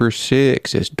super sick,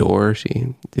 says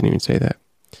Dorsey. Didn't even say that.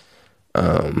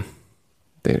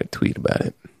 They had a tweet about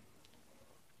it.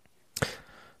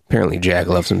 Apparently Jack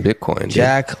loves some Bitcoin. Dude.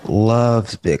 Jack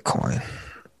loves Bitcoin.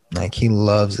 Like, he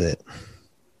loves it.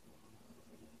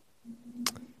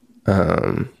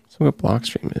 So what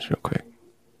Blockstream is real quick.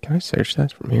 Can I search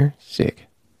that from here? Sick.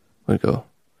 Where'd it go?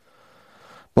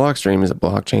 Blockstream is a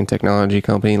blockchain technology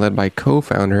company led by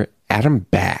co-founder Adam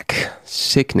Back.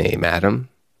 Sick name, Adam.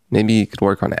 Maybe you could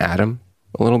work on Adam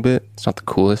a little bit. It's not the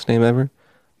coolest name ever.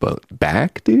 But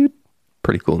Back, dude?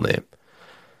 Pretty cool name.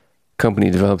 Company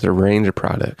develops a range of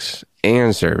products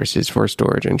and services for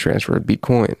storage and transfer of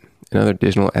Bitcoin and other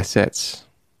digital assets.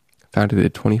 Founded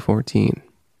in 2014.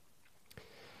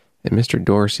 And Mr.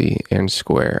 Dorsey and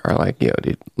Square are like, yo,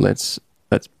 dude, let's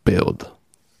build.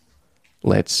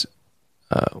 Let's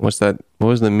what's that? What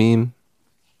was the meme?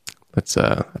 Let's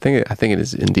I think it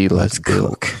is indeed let's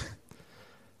build. Cook.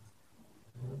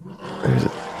 There's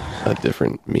a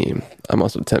different meme. I'm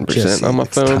also 10% Jesse, on my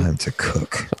it's phone. time to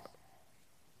cook.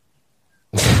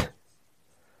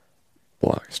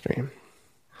 Blockstream.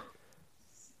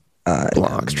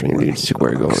 Blockstream, dude.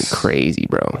 Square going crazy,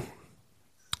 bro.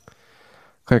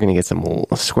 Square gonna get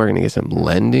some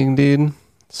lending, dude.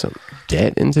 Some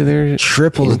debt into their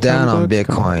Triples down on books.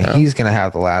 Come Bitcoin. now. He's gonna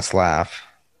have the last laugh.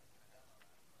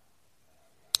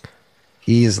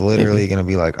 He's literally gonna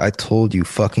be like, I told you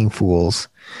fucking fools.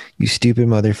 You stupid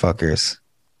motherfuckers.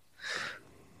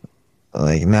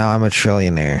 Like, now I'm a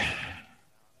trillionaire.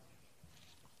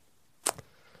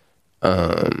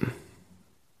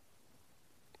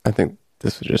 I think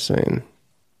this was just saying.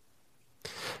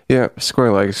 Yeah,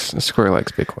 Square likes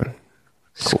Bitcoin.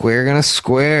 Square gonna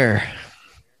square.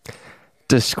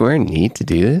 Does Square need to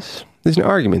do this? There's an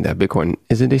argument that Bitcoin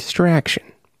is a distraction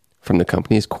from the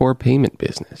company's core payment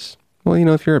business. Well, you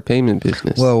know, if you're a payment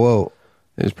business, Whoa.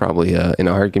 there's probably an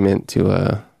argument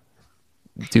to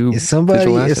do. Is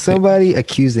digital asset somebody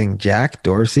accusing Jack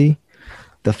Dorsey,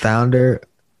 the founder,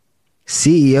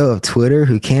 CEO of Twitter,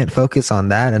 who can't focus on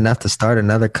that enough to start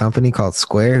another company called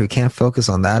Square, who can't focus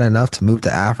on that enough to move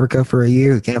to Africa for a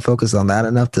year, who can't focus on that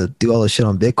enough to do all this shit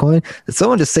on Bitcoin? Did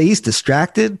someone just say he's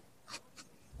distracted?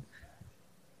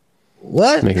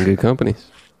 What? making good companies.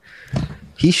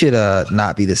 He should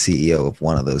not be the CEO of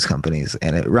one of those companies,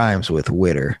 and it rhymes with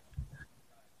Witter.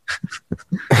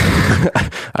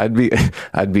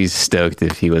 I'd be stoked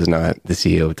if he was not the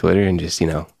CEO of Twitter and just, you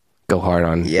know, go hard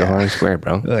on Square,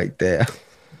 bro. Like that.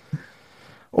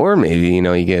 Or maybe, you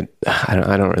know, you get I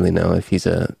don't really know if he's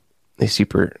a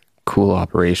super cool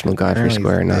operational guy for Apparently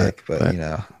Square or he's a not. dick, but you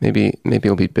know, maybe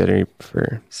it'll be better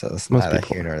for so it's most neither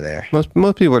people. here nor there. Most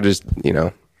people are just, you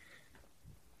know,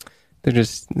 they're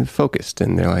just focused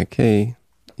and they're like, hey,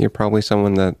 you're probably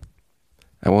someone that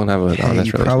I won't have an honest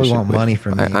relationship. You probably want with. money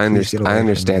from me. I understand this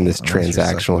unless you're sucking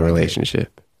transactional my dick.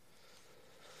 relationship.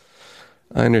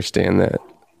 I understand that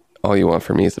all you want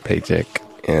from me is a paycheck,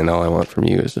 and all I want from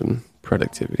you is some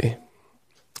productivity.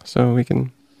 So we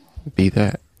can be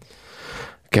that.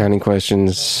 Accounting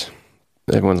questions.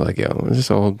 Everyone's like, yo, is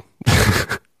this old?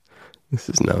 This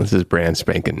is brand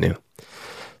spanking new.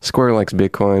 Square likes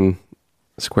Bitcoin.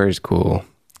 Square's cool.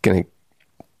 Gonna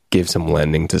give some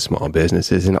lending to small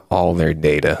businesses and all their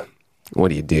data. What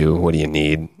do you do? What do you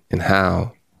need? And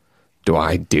how do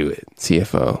I do it?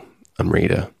 CFO,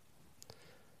 Amrita.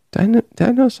 Did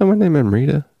I know someone named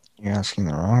Amrita? You're asking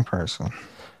the wrong person.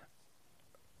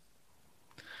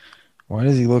 Why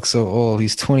does he look so old?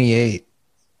 He's 28.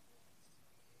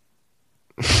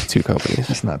 2 companies.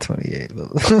 He's not 28,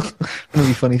 but it'd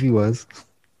be funny if he was.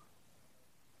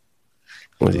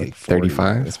 Was he Like 40 at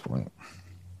 35? this point?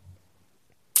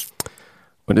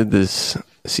 What did this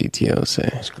CTO say?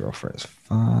 His girlfriend is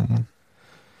fine.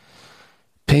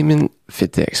 Payment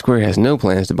FinTech. Square has no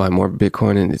plans to buy more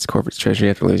Bitcoin in its corporate treasury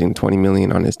after losing $20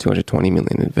 million on its $220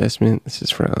 million investment. This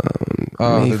is from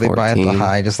Oh, May did they buy at the 14.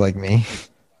 high just like me?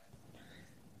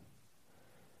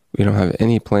 We don't have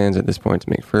any plans at this point to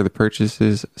make further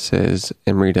purchases, says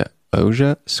Amrita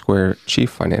Oja, Square Chief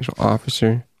Financial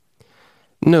Officer.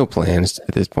 No plans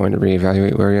at this point to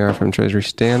reevaluate where we are from a treasury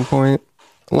standpoint.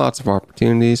 Lots of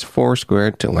opportunities for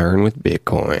Square to learn with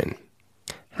Bitcoin.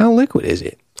 How liquid is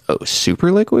it? Oh,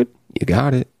 super liquid? You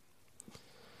got it.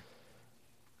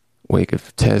 Wake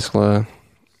of Tesla.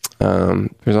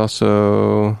 There's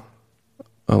also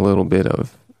a little bit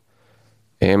of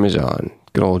Amazon.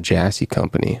 Good old Jassy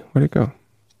company. Where'd it go?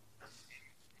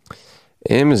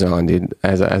 Amazon, dude.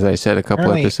 As I said a couple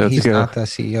Apparently, episodes he's ago, not the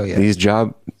CEO yet.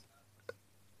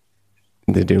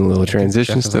 they're doing a little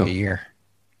transition Just still. like a year.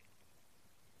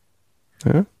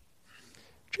 Huh?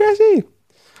 Jesse.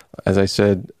 As I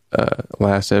said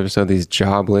last episode, these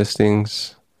job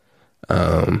listings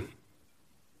are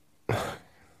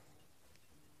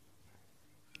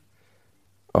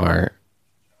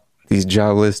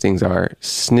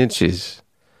snitches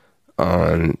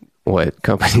on what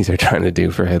companies are trying to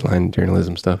do for headline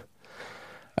journalism stuff.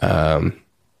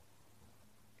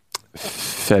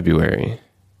 February,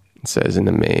 it says in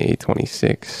the May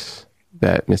 26th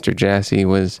that Mr. Jassy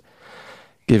was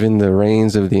given the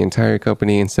reins of the entire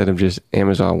company instead of just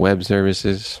Amazon Web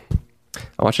Services.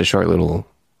 I watched a short little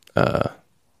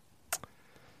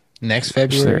Next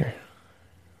February?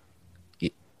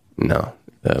 No,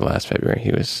 last February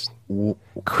he was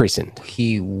christened.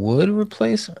 He would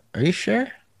replace? Are you sure?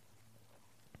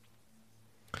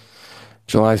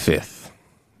 July 5th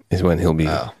is when he'll be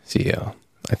CEO.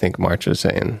 I think March was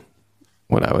saying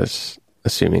what I was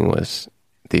assuming was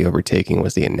the overtaking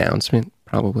was the announcement,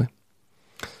 probably.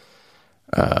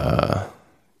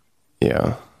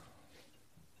 Yeah.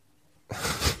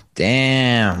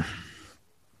 Damn.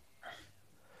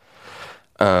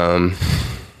 I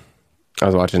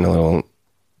was watching a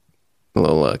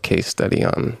little case study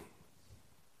on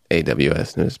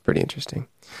AWS, and it was pretty interesting.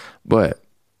 But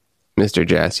Mr.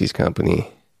 Jassy's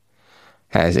company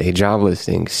has a job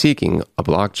listing seeking a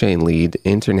blockchain lead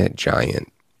internet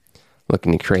giant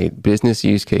looking to create business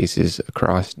use cases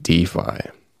across DeFi.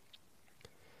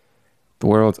 The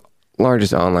world's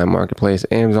largest online marketplace,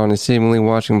 Amazon is seemingly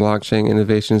watching blockchain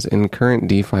innovations in current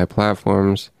DeFi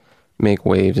platforms make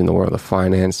waves in the world of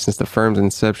finance. Since the firm's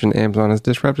inception, Amazon has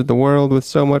disrupted the world with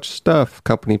so much stuff.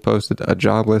 Company posted a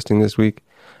job listing this week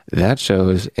that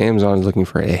shows Amazon is looking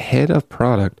for a head of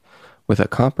product with a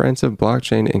comprehensive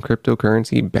blockchain and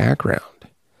cryptocurrency background.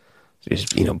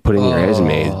 Just, put in your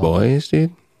resumes, boys,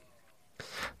 dude.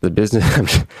 The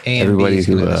business, Everybody's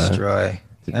going to destroy.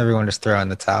 Everyone just throw in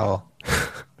the towel.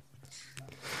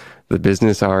 The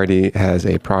business already has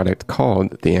a product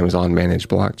called the Amazon Managed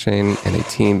Blockchain and a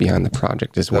team behind the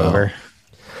project as well. Over.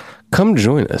 Come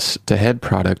join us to head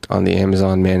product on the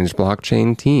Amazon Managed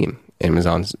Blockchain team.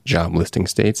 Amazon's job listing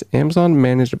states Amazon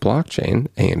Managed Blockchain,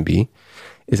 AMB,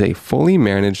 is a fully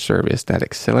managed service that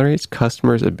accelerates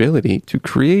customers' ability to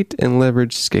create and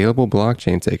leverage scalable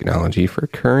blockchain technology for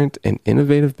current and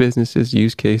innovative businesses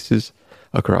use cases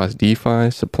across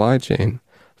DeFi, supply chain,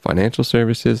 financial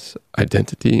services,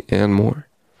 identity, and more.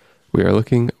 We are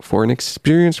looking for an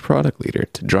experienced product leader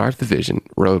to drive the vision,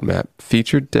 roadmap,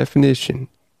 feature definition,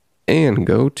 and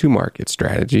go-to-market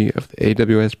strategy of the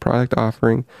AWS product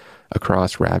offering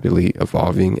across rapidly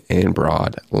evolving and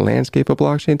broad landscape of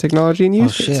blockchain technology and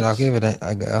use cases. Shit, I'll give it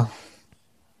a go.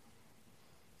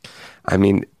 I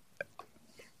mean,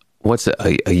 what's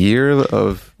a year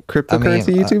of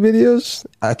cryptocurrency YouTube videos?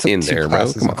 I took in two there, bro.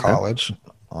 classes Come in on, college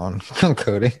on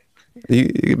coding.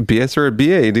 BS or a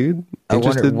BA, dude? I wonder,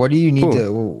 Interested? what do you need Boom.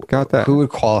 to... Got that. Who would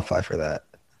qualify for that?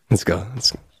 Let's go.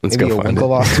 Let's Maybe go a find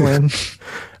Winklevoss it.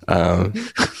 twin?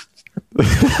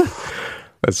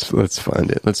 Let's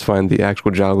find it. Let's find the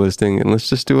actual job listing, and let's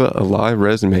just do a live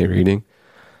resume reading,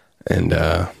 and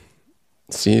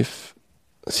see if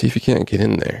you can't get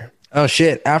in there. Oh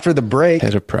shit! After the break,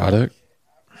 Head of product.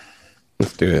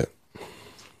 Let's do it.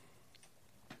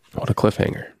 What a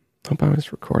cliffhanger! Hope I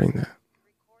was recording that.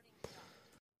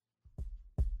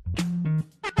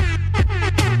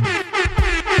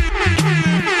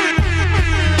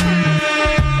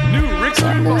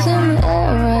 Something's in the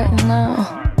air right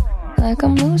now, like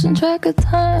I'm losing track of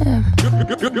time.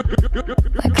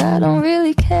 Like I don't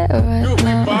really care right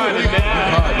now.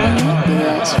 And maybe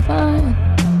that's fine.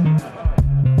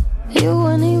 You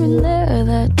weren't even there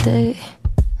that day.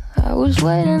 I was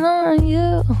waiting on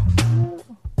you.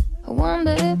 I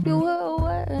wonder if you were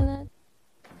aware that.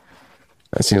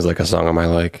 That seems like a song I might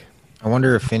like. I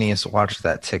wonder if Phineas watched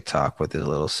that TikTok with his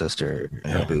little sister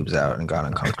and her boobs out and got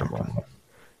uncomfortable.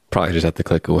 Probably just have to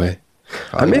click away.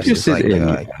 Probably I'm just interested in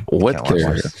like, what can't watch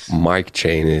their this. mic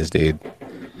chain is, dude.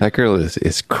 That girl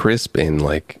is crisp and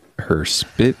like her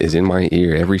spit is in my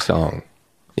ear every song.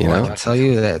 You know? I'll tell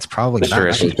you that it's probably The Shure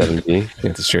not. SM7B.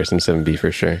 It's a Shure SM7B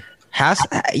for sure.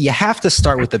 You have to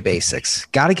start with the basics.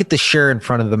 Got to get the Shure in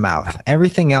front of the mouth.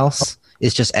 Everything else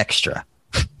is just extra.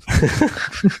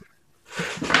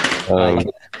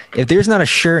 If there's not a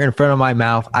Shure in front of my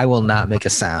mouth, I will not make a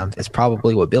sound. It's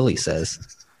probably what Billy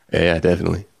says. Yeah,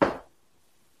 definitely.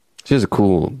 She has a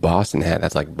cool Boston hat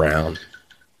that's like brown.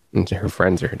 And her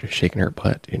friends are just shaking her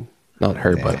butt, dude. Not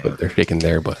her butt, but they're shaking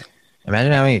their butt.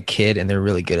 Imagine having a kid and they're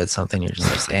really good at something. You're just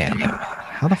like, damn,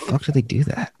 how the fuck do they do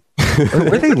that?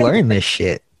 Where they learn this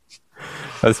shit?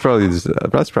 That's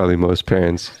probably most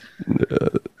parents'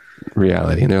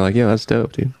 reality. And they're like, yeah, that's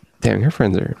dope, dude. Damn, your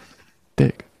friends are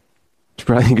dick. It's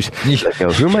probably like,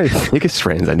 yo, who are my biggest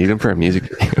friends? I need them for a music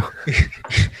video.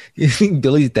 You think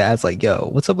Billy's dad's like, yo,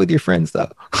 what's up with your friends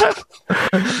though?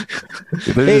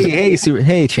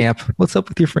 Hey, champ, what's up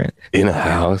with your friend? In a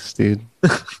house, dude.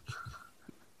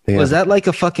 Yeah. Was that like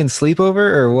a fucking sleepover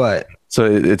or what? So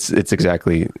it's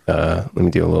exactly. Let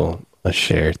me do a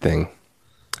share thing.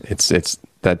 It's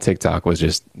that TikTok was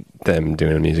just them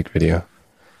doing a music video.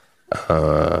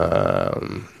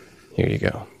 Here you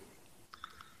go.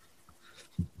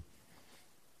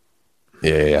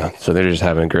 Yeah. So they're just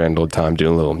having a grand old time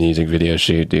doing a little music video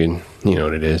shoot, dude. You know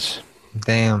what it is.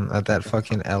 Damn, at that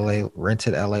fucking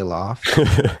rented LA loft.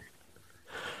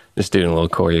 Just doing a little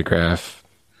choreograph.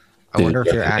 I wonder if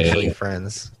they're actually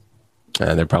friends.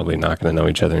 They're probably not going to know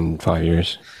each other in 5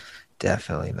 years.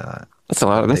 Definitely not. That's a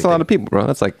lot. That's a lot of people, bro.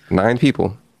 That's like 9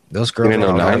 people. Those girls You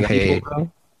know, were 9 paid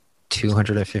people,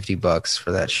 $250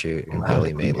 for that shoot, and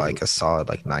Billy made like a solid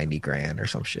like 90 grand or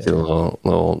some shit. Do a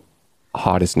little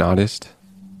hottest nottest.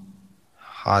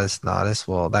 Hottest nottest.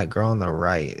 Well, that girl on the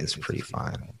right is pretty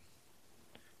fine.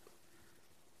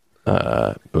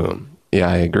 Boom. Yeah,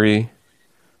 I agree.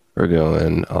 We're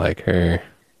going. I like her.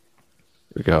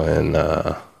 We're going.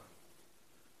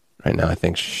 Right now, I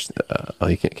think.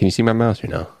 Can you see my mouse or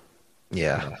no?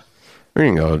 Yeah. We're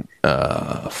gonna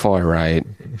go far right,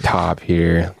 top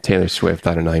here. Taylor Swift.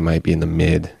 I don't know. He might be in the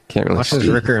mid. Can't really Watch see. those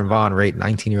Ricker and Vaughn rate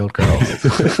 19-year-old girls.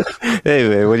 Hey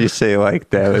man, what do you say like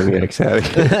that when we X out of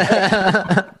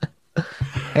here?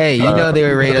 Hey, you know they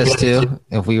would rate us too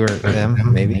if we were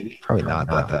them. Maybe, probably not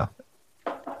that though.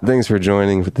 Thanks for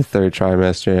joining for the third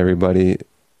trimester, everybody.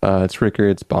 It's Ricker.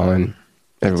 It's Bon.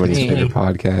 Everybody's me. favorite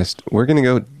podcast. We're gonna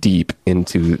go deep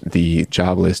into the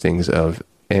job listings of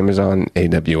Amazon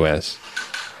AWS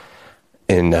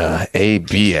and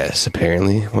ABS.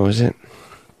 Apparently, what was it?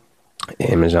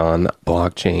 Amazon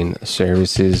Blockchain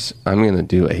Services. I'm gonna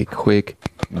do a quick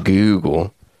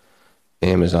Google.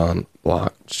 Amazon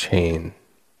Blockchain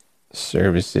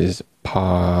Services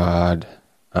product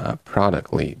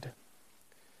lead.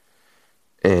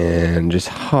 And just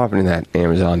hop into that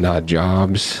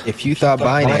Amazon.jobs. If you thought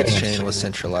Binance Chain was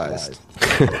centralized,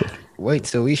 wait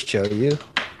till we show you.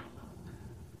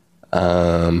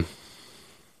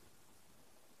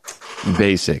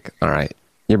 Basic. All right.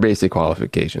 Your basic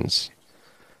qualifications.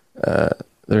 The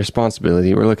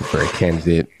responsibility. We're looking for a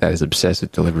candidate that is obsessed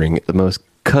with delivering the most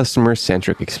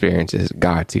customer-centric experiences.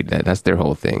 God, dude, that's their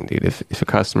whole thing, dude. If a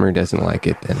customer doesn't like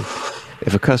it, then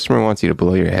if a customer wants you to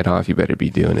blow your head off, you better be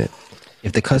doing it.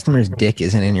 If the customer's dick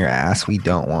isn't in your ass, we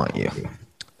don't want you.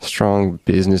 Strong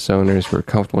business owners who are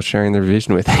comfortable sharing their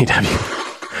vision with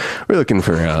AW. We're looking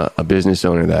for a business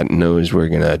owner that knows we're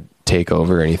going to take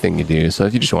over anything you do. So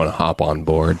if you just want to hop on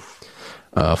board,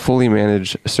 fully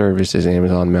managed services,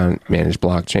 Amazon managed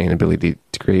blockchain, ability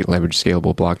to create, leverage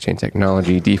scalable blockchain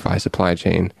technology, DeFi supply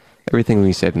chain, everything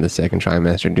we said in the second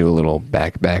trimester, do a little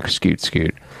back,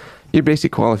 scoot. Your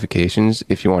basic qualifications,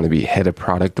 if you want to be head of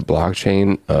product to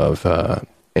blockchain of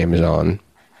Amazon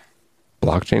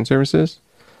blockchain services,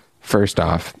 first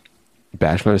off,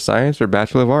 Bachelor of Science or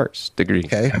Bachelor of Arts degree.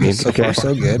 Okay, so far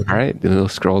so good. All right, then we'll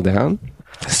scroll down.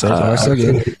 So far so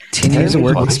good. 10 years of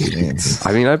work experience.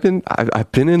 I mean, I've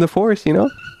been in the force, you know.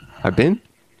 I've been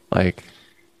like,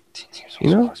 you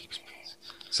know.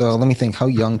 So let me think. How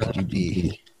young could you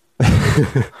be?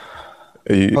 Probably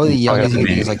the youngest you could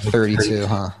be is like 32,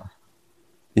 huh?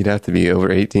 You'd have to be over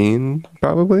 18,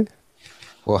 probably.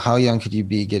 Well, how young could you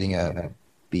be getting a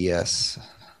BS?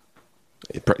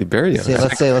 Very young.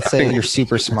 Let's say you're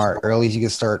super smart. Earliest you can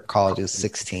start college is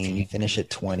 16. You finish at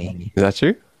 20. Is that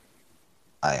true?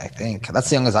 I think that's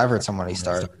the youngest I've heard somebody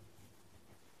start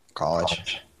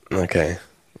college. Okay.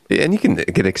 And you can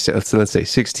get, so let's say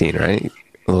 16, right?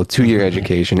 A little 2-year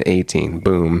education, 18,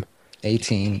 boom.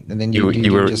 18, and then You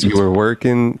were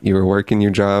working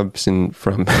your jobs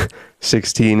from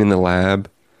 16 in the lab.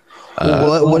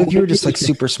 Well, what if you were just like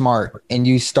super smart and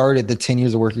you started the 10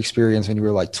 years of work experience when you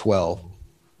were like 12?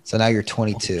 So now you're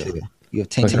 22. You have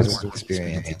 10 years of work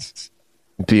experience.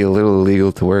 Be a little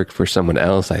illegal to work for someone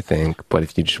else, I think. But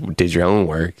if you just did your own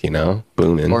work, you know,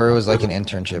 booming. Or it was like an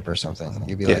internship or something.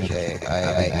 You'd be like, hey,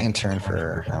 I interned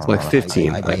for like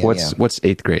 15. Like what's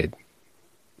 8th grade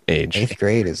age? 8th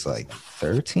grade is like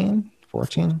 13,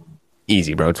 14.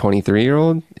 Easy, bro.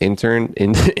 23-year-old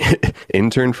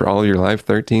intern for all your life,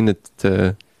 13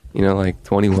 to you know, like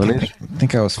 21ish. I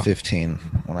think I was 15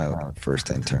 when I first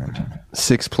interned.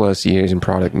 6+ years in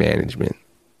product management.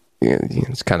 Yeah,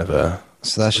 it's kind of a.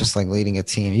 So that's just like leading a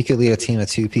team. You could lead a team of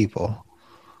 2 people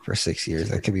for 6 years.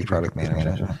 That could be product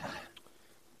management.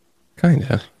 Kind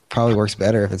of. Probably works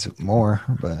better if it's more,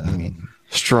 but I mean,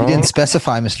 strong. You didn't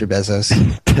specify, Mr. Bezos.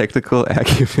 Technical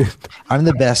acumen. I'm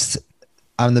the best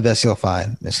you'll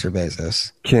find, Mr.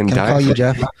 Bezos. Can I call you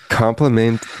Jeff?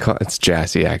 It's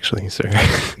Jassy, actually, sir.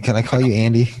 Can I call you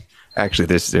Andy? Actually,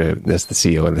 that's the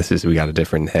CEO, and we got a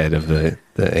different head of the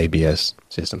ABS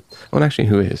system. Well, actually,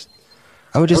 who is?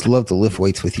 I would just love to lift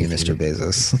weights with you, Mr.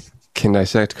 Bezos. Can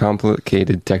dissect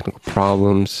complicated technical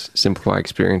problems, simplify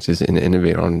experiences, and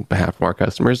innovate on behalf of our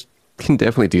customers. Can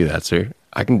definitely do that, sir.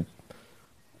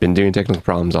 Been doing technical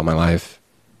problems all my life.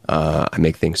 I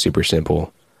make things super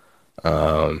simple.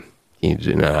 And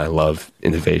I love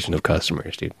innovation of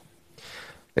customers, dude.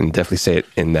 And definitely say it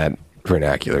in that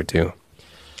vernacular too.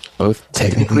 Both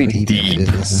technically deep,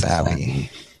 business savvy,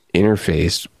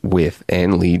 interface with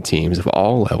and lead teams of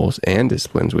all levels and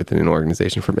disciplines within an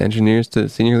organization, from engineers to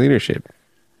senior leadership.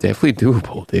 Definitely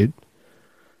doable, dude.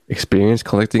 Experience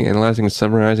collecting, analyzing, and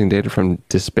summarizing data from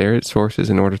disparate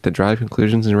sources in order to drive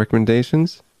conclusions and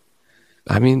recommendations.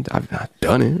 I mean, I've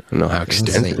done it. I don't know how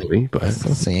extensively, but it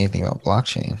doesn't say anything about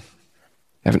blockchain.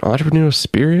 Have an entrepreneurial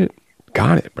spirit.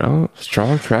 Got it, bro.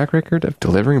 Strong track record of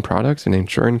delivering products and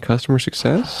ensuring customer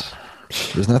success.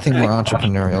 There's nothing more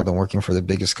entrepreneurial than working for the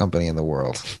biggest company in the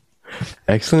world.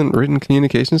 Excellent written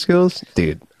communication skills.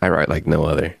 Dude, I write like no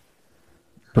other.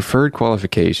 Preferred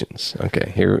qualifications.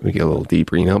 Okay, here we get a little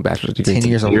deeper. You know, bachelor's degree. 10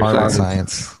 years of hard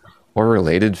science. Or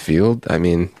related field. I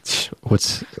mean,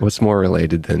 what's more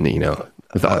related than, you know,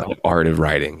 the art of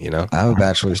writing, you know? I have a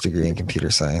bachelor's degree in computer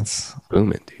science.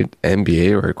 Booming, dude.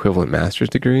 MBA or equivalent master's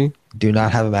degree? Do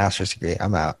not have a master's degree.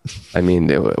 I'm out. I mean,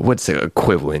 what's the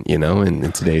equivalent, you know, in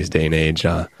today's day and age?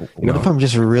 What if I'm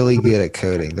just really good at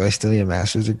coding? Do I still need a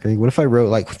master's degree? What if I wrote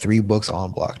like 3 books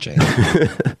on blockchain?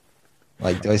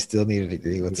 Like, do I still need a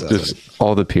degree? What's up? Just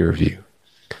all the peer review.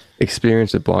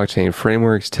 Experience with blockchain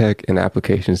frameworks, tech, and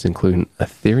applications including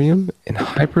Ethereum and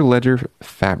Hyperledger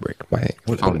Fabric. My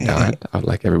phone died. I'd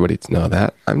like everybody to know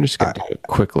that. I'm just going to do a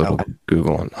quick little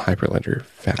Google on Hyperledger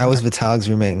Fabric. I was Vitalik's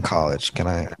roommate in college. Can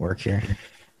I work here?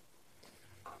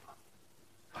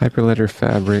 Hyperledger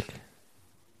Fabric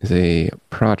is a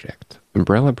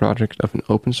umbrella project of an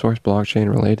open source blockchain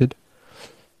related.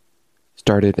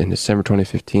 Started in December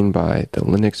 2015 by the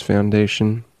Linux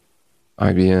Foundation,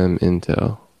 IBM,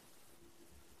 Intel.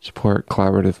 Support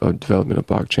collaborative development of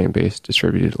blockchain-based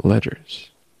distributed ledgers.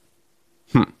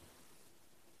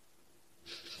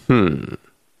 I'm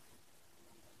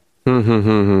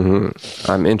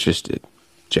interested,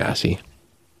 Jassy.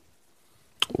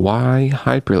 Why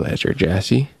Hyperledger,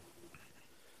 Jassy?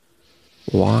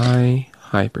 Why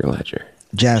Hyperledger?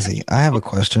 Jazzy, I have a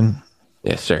question.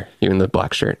 Yes, sir. You in the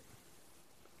black shirt.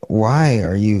 Why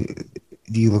do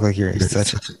you look like you're in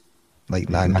such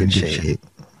not in good shape?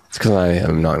 It's because I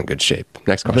am not in good shape.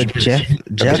 Next question. But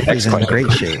Jeff is in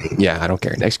great shape. Yeah, I don't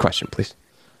care. Next question, please.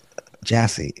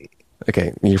 Jassy.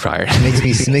 Okay, you're fired.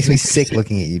 It makes me sick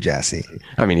looking at you, Jassy.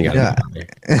 I mean, you got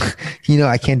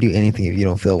I can't do anything if you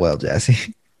don't feel well,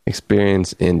 Jassy.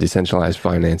 Experience in decentralized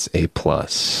finance A+.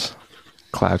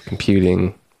 Cloud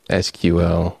computing,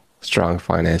 SQL, strong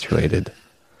finance related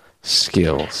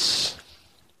skills.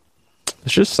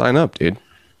 Let's just sign up, dude.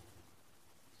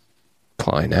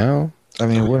 Apply now. I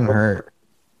mean, it wouldn't hurt.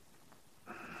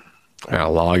 I gotta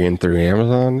log in through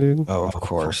Amazon, dude. Oh, of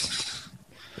course.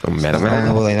 Oh, I don't know,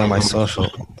 MetaMask. will they know my social?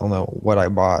 They'll know what I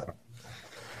bought.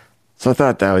 So I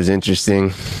thought that was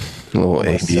interesting. A little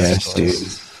ABS, dude.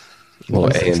 A little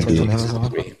AMD.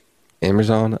 Excuse me.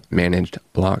 Amazon managed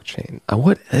blockchain.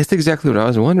 That's exactly what I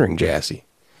was wondering, Jassy.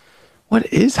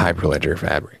 What is Hyperledger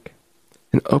Fabric?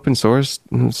 An open source,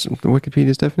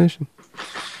 Wikipedia's definition.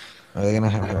 Are they gonna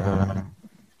have their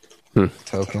own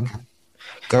token?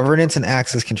 Governance and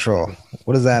access control.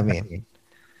 What does that mean?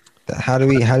 How do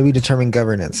we determine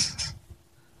governance?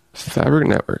 Fabric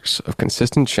networks of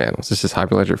consistent channels. This is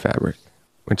Hyperledger Fabric,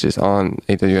 which is on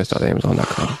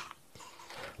aws.amazon.com.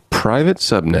 Private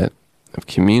subnet of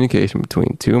communication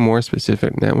between two or more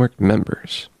specific network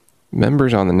members.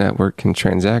 Members on the network can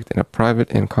transact in a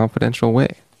private and confidential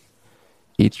way.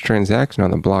 Each transaction on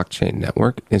the blockchain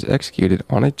network is executed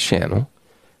on a channel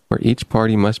where each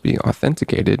party must be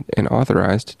authenticated and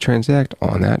authorized to transact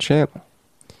on that channel.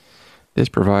 This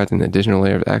provides an additional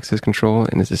layer of access control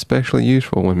and is especially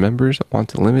useful when members want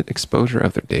to limit exposure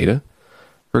of their data,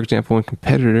 for example, when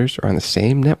competitors are on the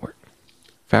same network.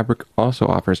 Fabric also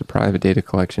offers a private data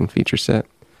collection feature set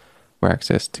where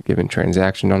access to given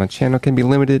transaction on a channel can be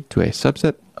limited to a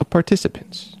subset of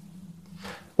participants.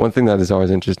 One thing that is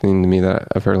always interesting to me that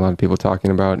I've heard a lot of people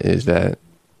talking about is that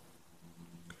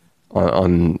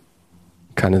on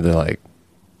kind of the like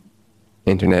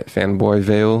internet fanboy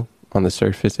veil on the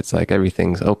surface, it's like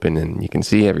everything's open and you can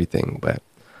see everything. But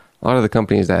a lot of the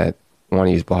companies that want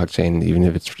to use blockchain, even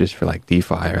if it's just for like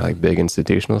DeFi or like big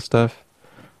institutional stuff,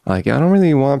 are like, I don't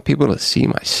really want people to see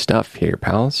my stuff here,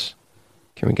 pals.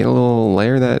 Can we get a little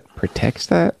layer that protects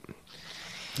that?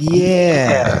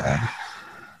 Yeah.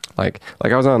 Like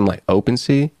I was on like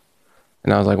OpenSea,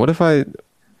 and I was like, what if I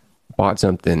bought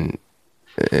something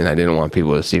and I didn't want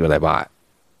people to see what I bought?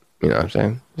 You know what I'm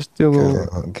saying? Just do a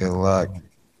little, Good luck.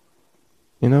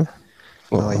 you know?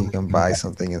 It's not like you can buy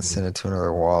something and send it to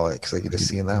another wallet because they get to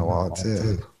see in that wallet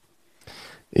too.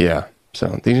 Yeah.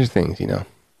 So these are things, you know.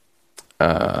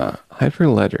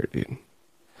 Hyperledger, dude.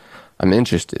 I'm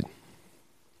interested.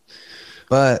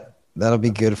 But that'll be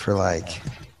good for like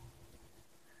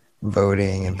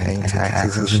voting and paying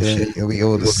taxes and shit. You'll be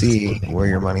able to see where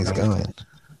your money's going.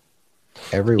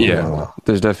 Everywhere. Yeah.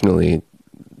 There's definitely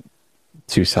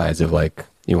two sides of like,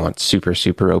 you want super,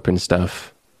 super open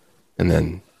stuff. And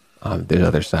then there's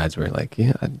other sides where like,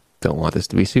 yeah, I don't want this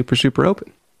to be super, super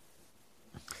open.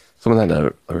 Someone had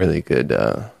a really good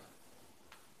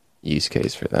use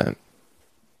case for that.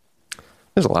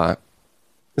 There's a lot.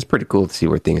 It's pretty cool to see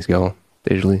where things go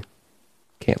digitally.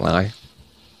 Can't lie.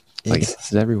 Like,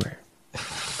 it's everywhere.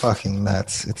 Fucking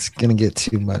nuts. It's gonna get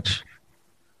too much.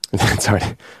 It's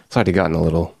already gotten a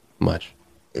little much.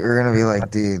 You're gonna be like,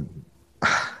 dude,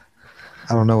 I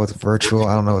don't know what's virtual.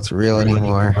 I don't know what's real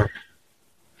anymore.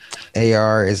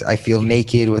 AR is, I feel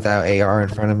naked without AR in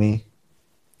front of me.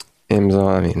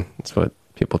 Amazon, I mean, it's what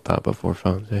people thought before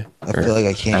phones, eh? I feel like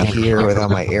I can't hear without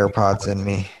my AirPods in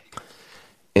me.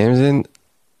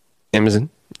 Amazon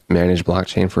managed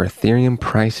blockchain for Ethereum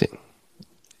pricing.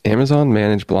 Amazon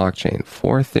managed blockchain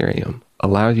for Ethereum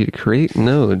allows you to create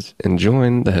nodes and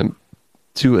join them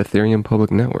to Ethereum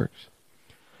public networks.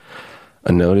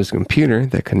 A node is a computer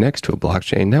that connects to a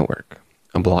blockchain network.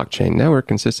 A blockchain network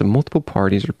consists of multiple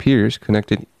parties or peers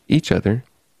connected to each other.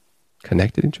 A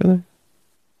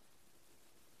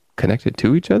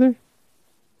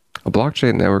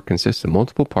blockchain network consists of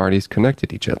multiple parties connected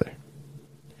to each other.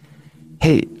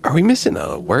 Hey, are we missing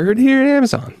a word here at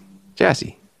Amazon?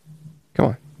 Jassy, come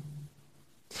on.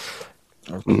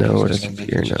 No, that's a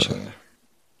peer node.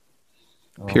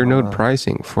 Peer node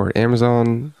pricing for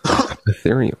Amazon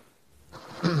Ethereum.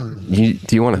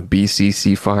 Do you want a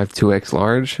BCC5 2X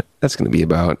large? That's going to be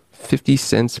about 50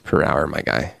 cents per hour, my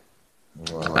guy.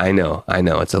 Wow. I know.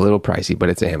 It's a little pricey, but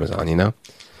it's Amazon, you know?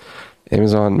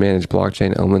 Amazon managed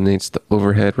blockchain eliminates the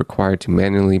overhead required to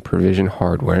manually provision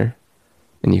hardware,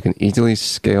 and you can easily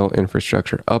scale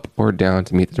infrastructure up or down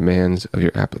to meet the demands of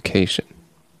your application.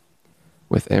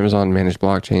 With Amazon managed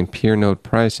blockchain peer node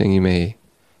pricing, you may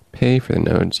pay for the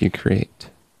nodes you create.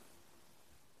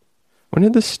 When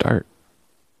did this start?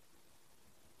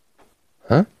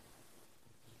 Huh?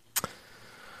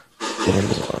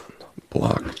 Amazon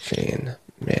blockchain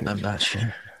management. I'm not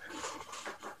sure.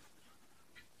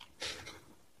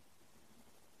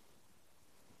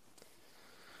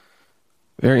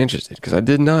 Very interested because I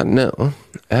did not know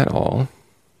at all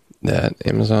that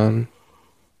Amazon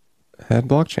had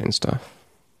blockchain stuff.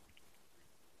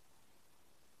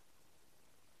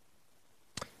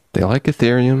 They like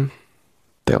Ethereum.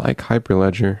 They like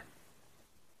Hyperledger.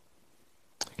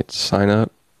 You get to sign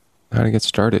up. How to get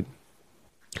started.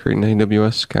 Create an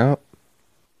AWS account.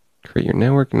 Create your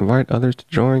network. Invite others to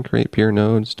join. Create peer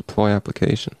nodes. Deploy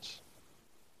applications.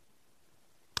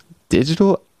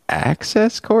 Digital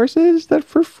access courses that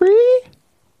for free?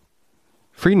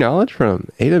 Free knowledge from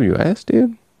AWS,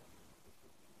 dude.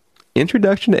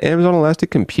 Introduction to Amazon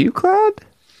Elastic Compute Cloud?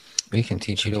 We can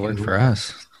teach you to work for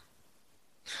us.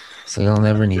 So you'll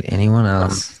never need anyone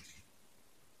else.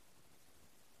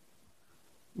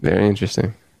 Very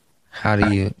interesting. How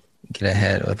do you get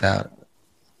ahead without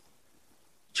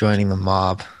joining the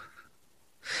mob?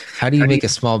 How do you make a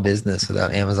small business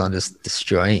without Amazon just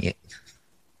destroying it?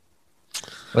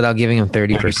 Without giving them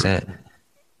 30%?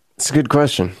 It's a good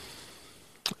question.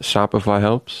 Shopify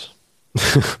helps.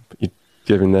 You're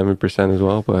giving them a percent as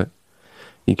well, but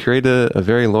you create a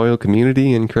very loyal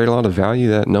community and create a lot of value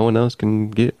that no one else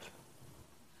can give.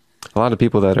 A lot of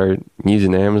people that are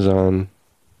using Amazon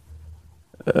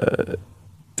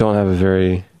don't have a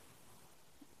very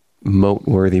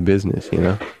moat-worthy business, you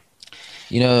know?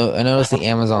 You know, I noticed the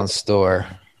Amazon store,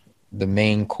 the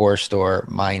main core store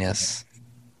minus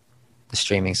the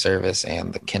streaming service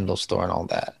and the Kindle store and all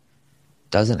that,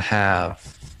 doesn't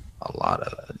have a lot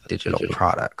of digital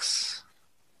products.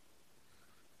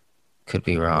 Could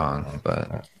be wrong,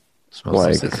 but it's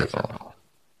mostly physical.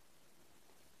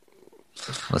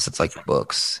 Unless it's like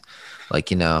books. Like,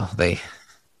 you know, they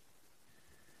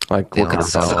don't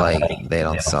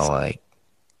sell like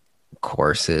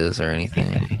courses or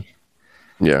anything.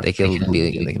 Yeah. They can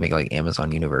make like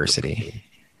Amazon University.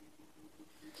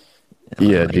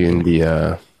 Yeah, doing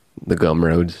the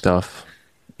Gumroad stuff.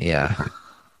 Yeah.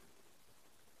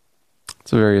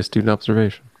 It's a very astute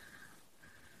observation.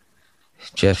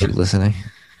 Jeff, you listening?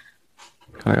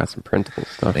 I got some printable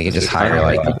stuff. They can just hire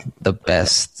like the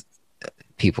best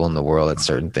people in the world at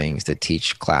certain things to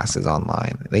teach classes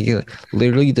online. They can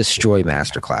literally destroy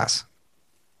Masterclass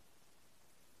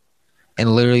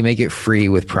and literally make it free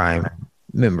with Prime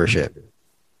membership.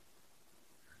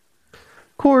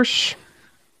 Of course.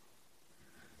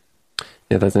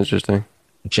 Yeah, that's interesting.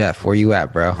 Jeff, where you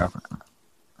at, bro?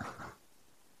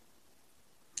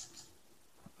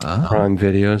 Prime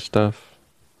Video stuff.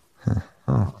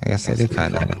 Oh, I guess I do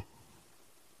kind of.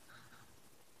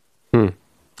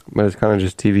 But it's kind of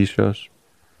just TV shows.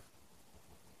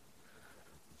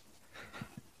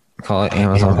 Call it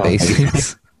Amazon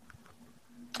Basics.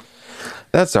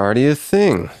 That's already a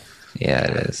thing. Yeah,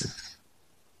 it is.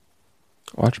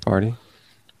 Watch Party.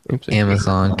 Oopsie.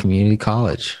 Amazon Community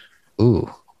College. Ooh.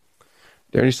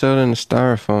 Dirty soda and a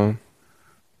styrofoam.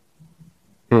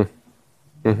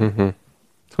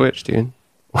 Twitch, dude.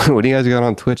 What do you guys got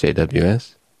on Twitch,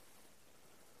 AWS?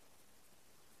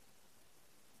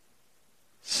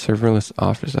 Serverless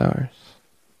office hours.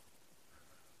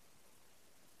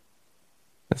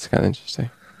 That's kind of interesting.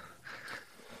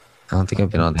 I don't think I've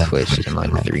been on Twitch in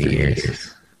like 3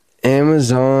 years.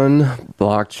 Amazon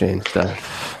blockchain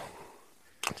stuff.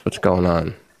 That's what's going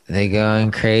on. They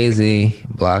going crazy.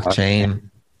 Blockchain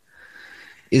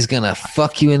is gonna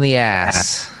fuck you in the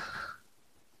ass.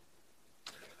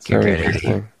 It's very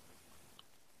interesting.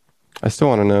 I still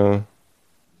want to know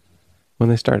when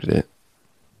they started it.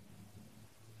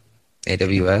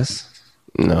 AWS?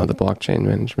 No, the blockchain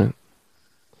management.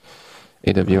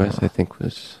 AWS, I think,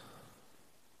 was...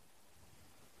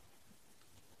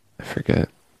 I forget.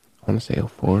 I want to say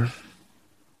 04.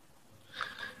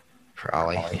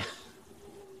 Probably.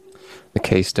 The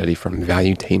case study from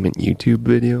Valuetainment YouTube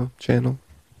video channel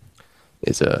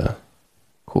is a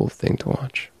cool thing to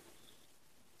watch.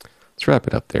 Let's wrap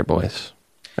it up there, boys.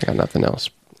 I got nothing else.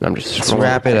 I'm just... Let's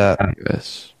wrap it up.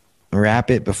 This.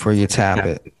 Wrap it before you tap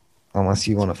it. Unless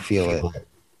you want to feel it.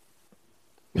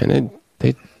 And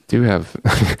they do have...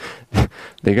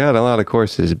 they got a lot of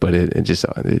courses, but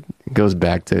it goes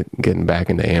back to getting back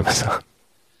into Amazon.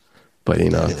 But,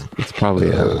 you know, it's probably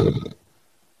a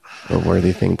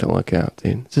worthy thing to look at,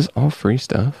 dude. This is all free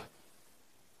stuff.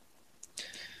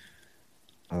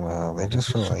 Well, they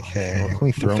just feel like, hey, what can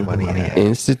we throw money at?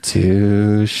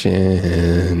 Institution.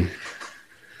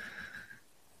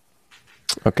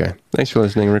 Okay. Thanks for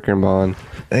listening, Ricker and Bond.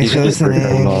 Thanks for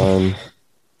listening. Bond.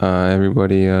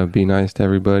 Everybody, be nice to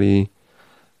everybody.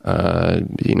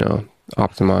 You know,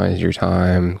 optimize your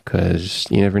time because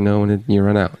you never know when you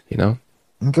run out, you know?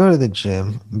 Go to the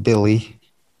gym, Billy.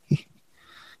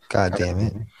 God damn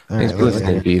it. All Thanks right, for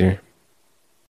listening, Peter.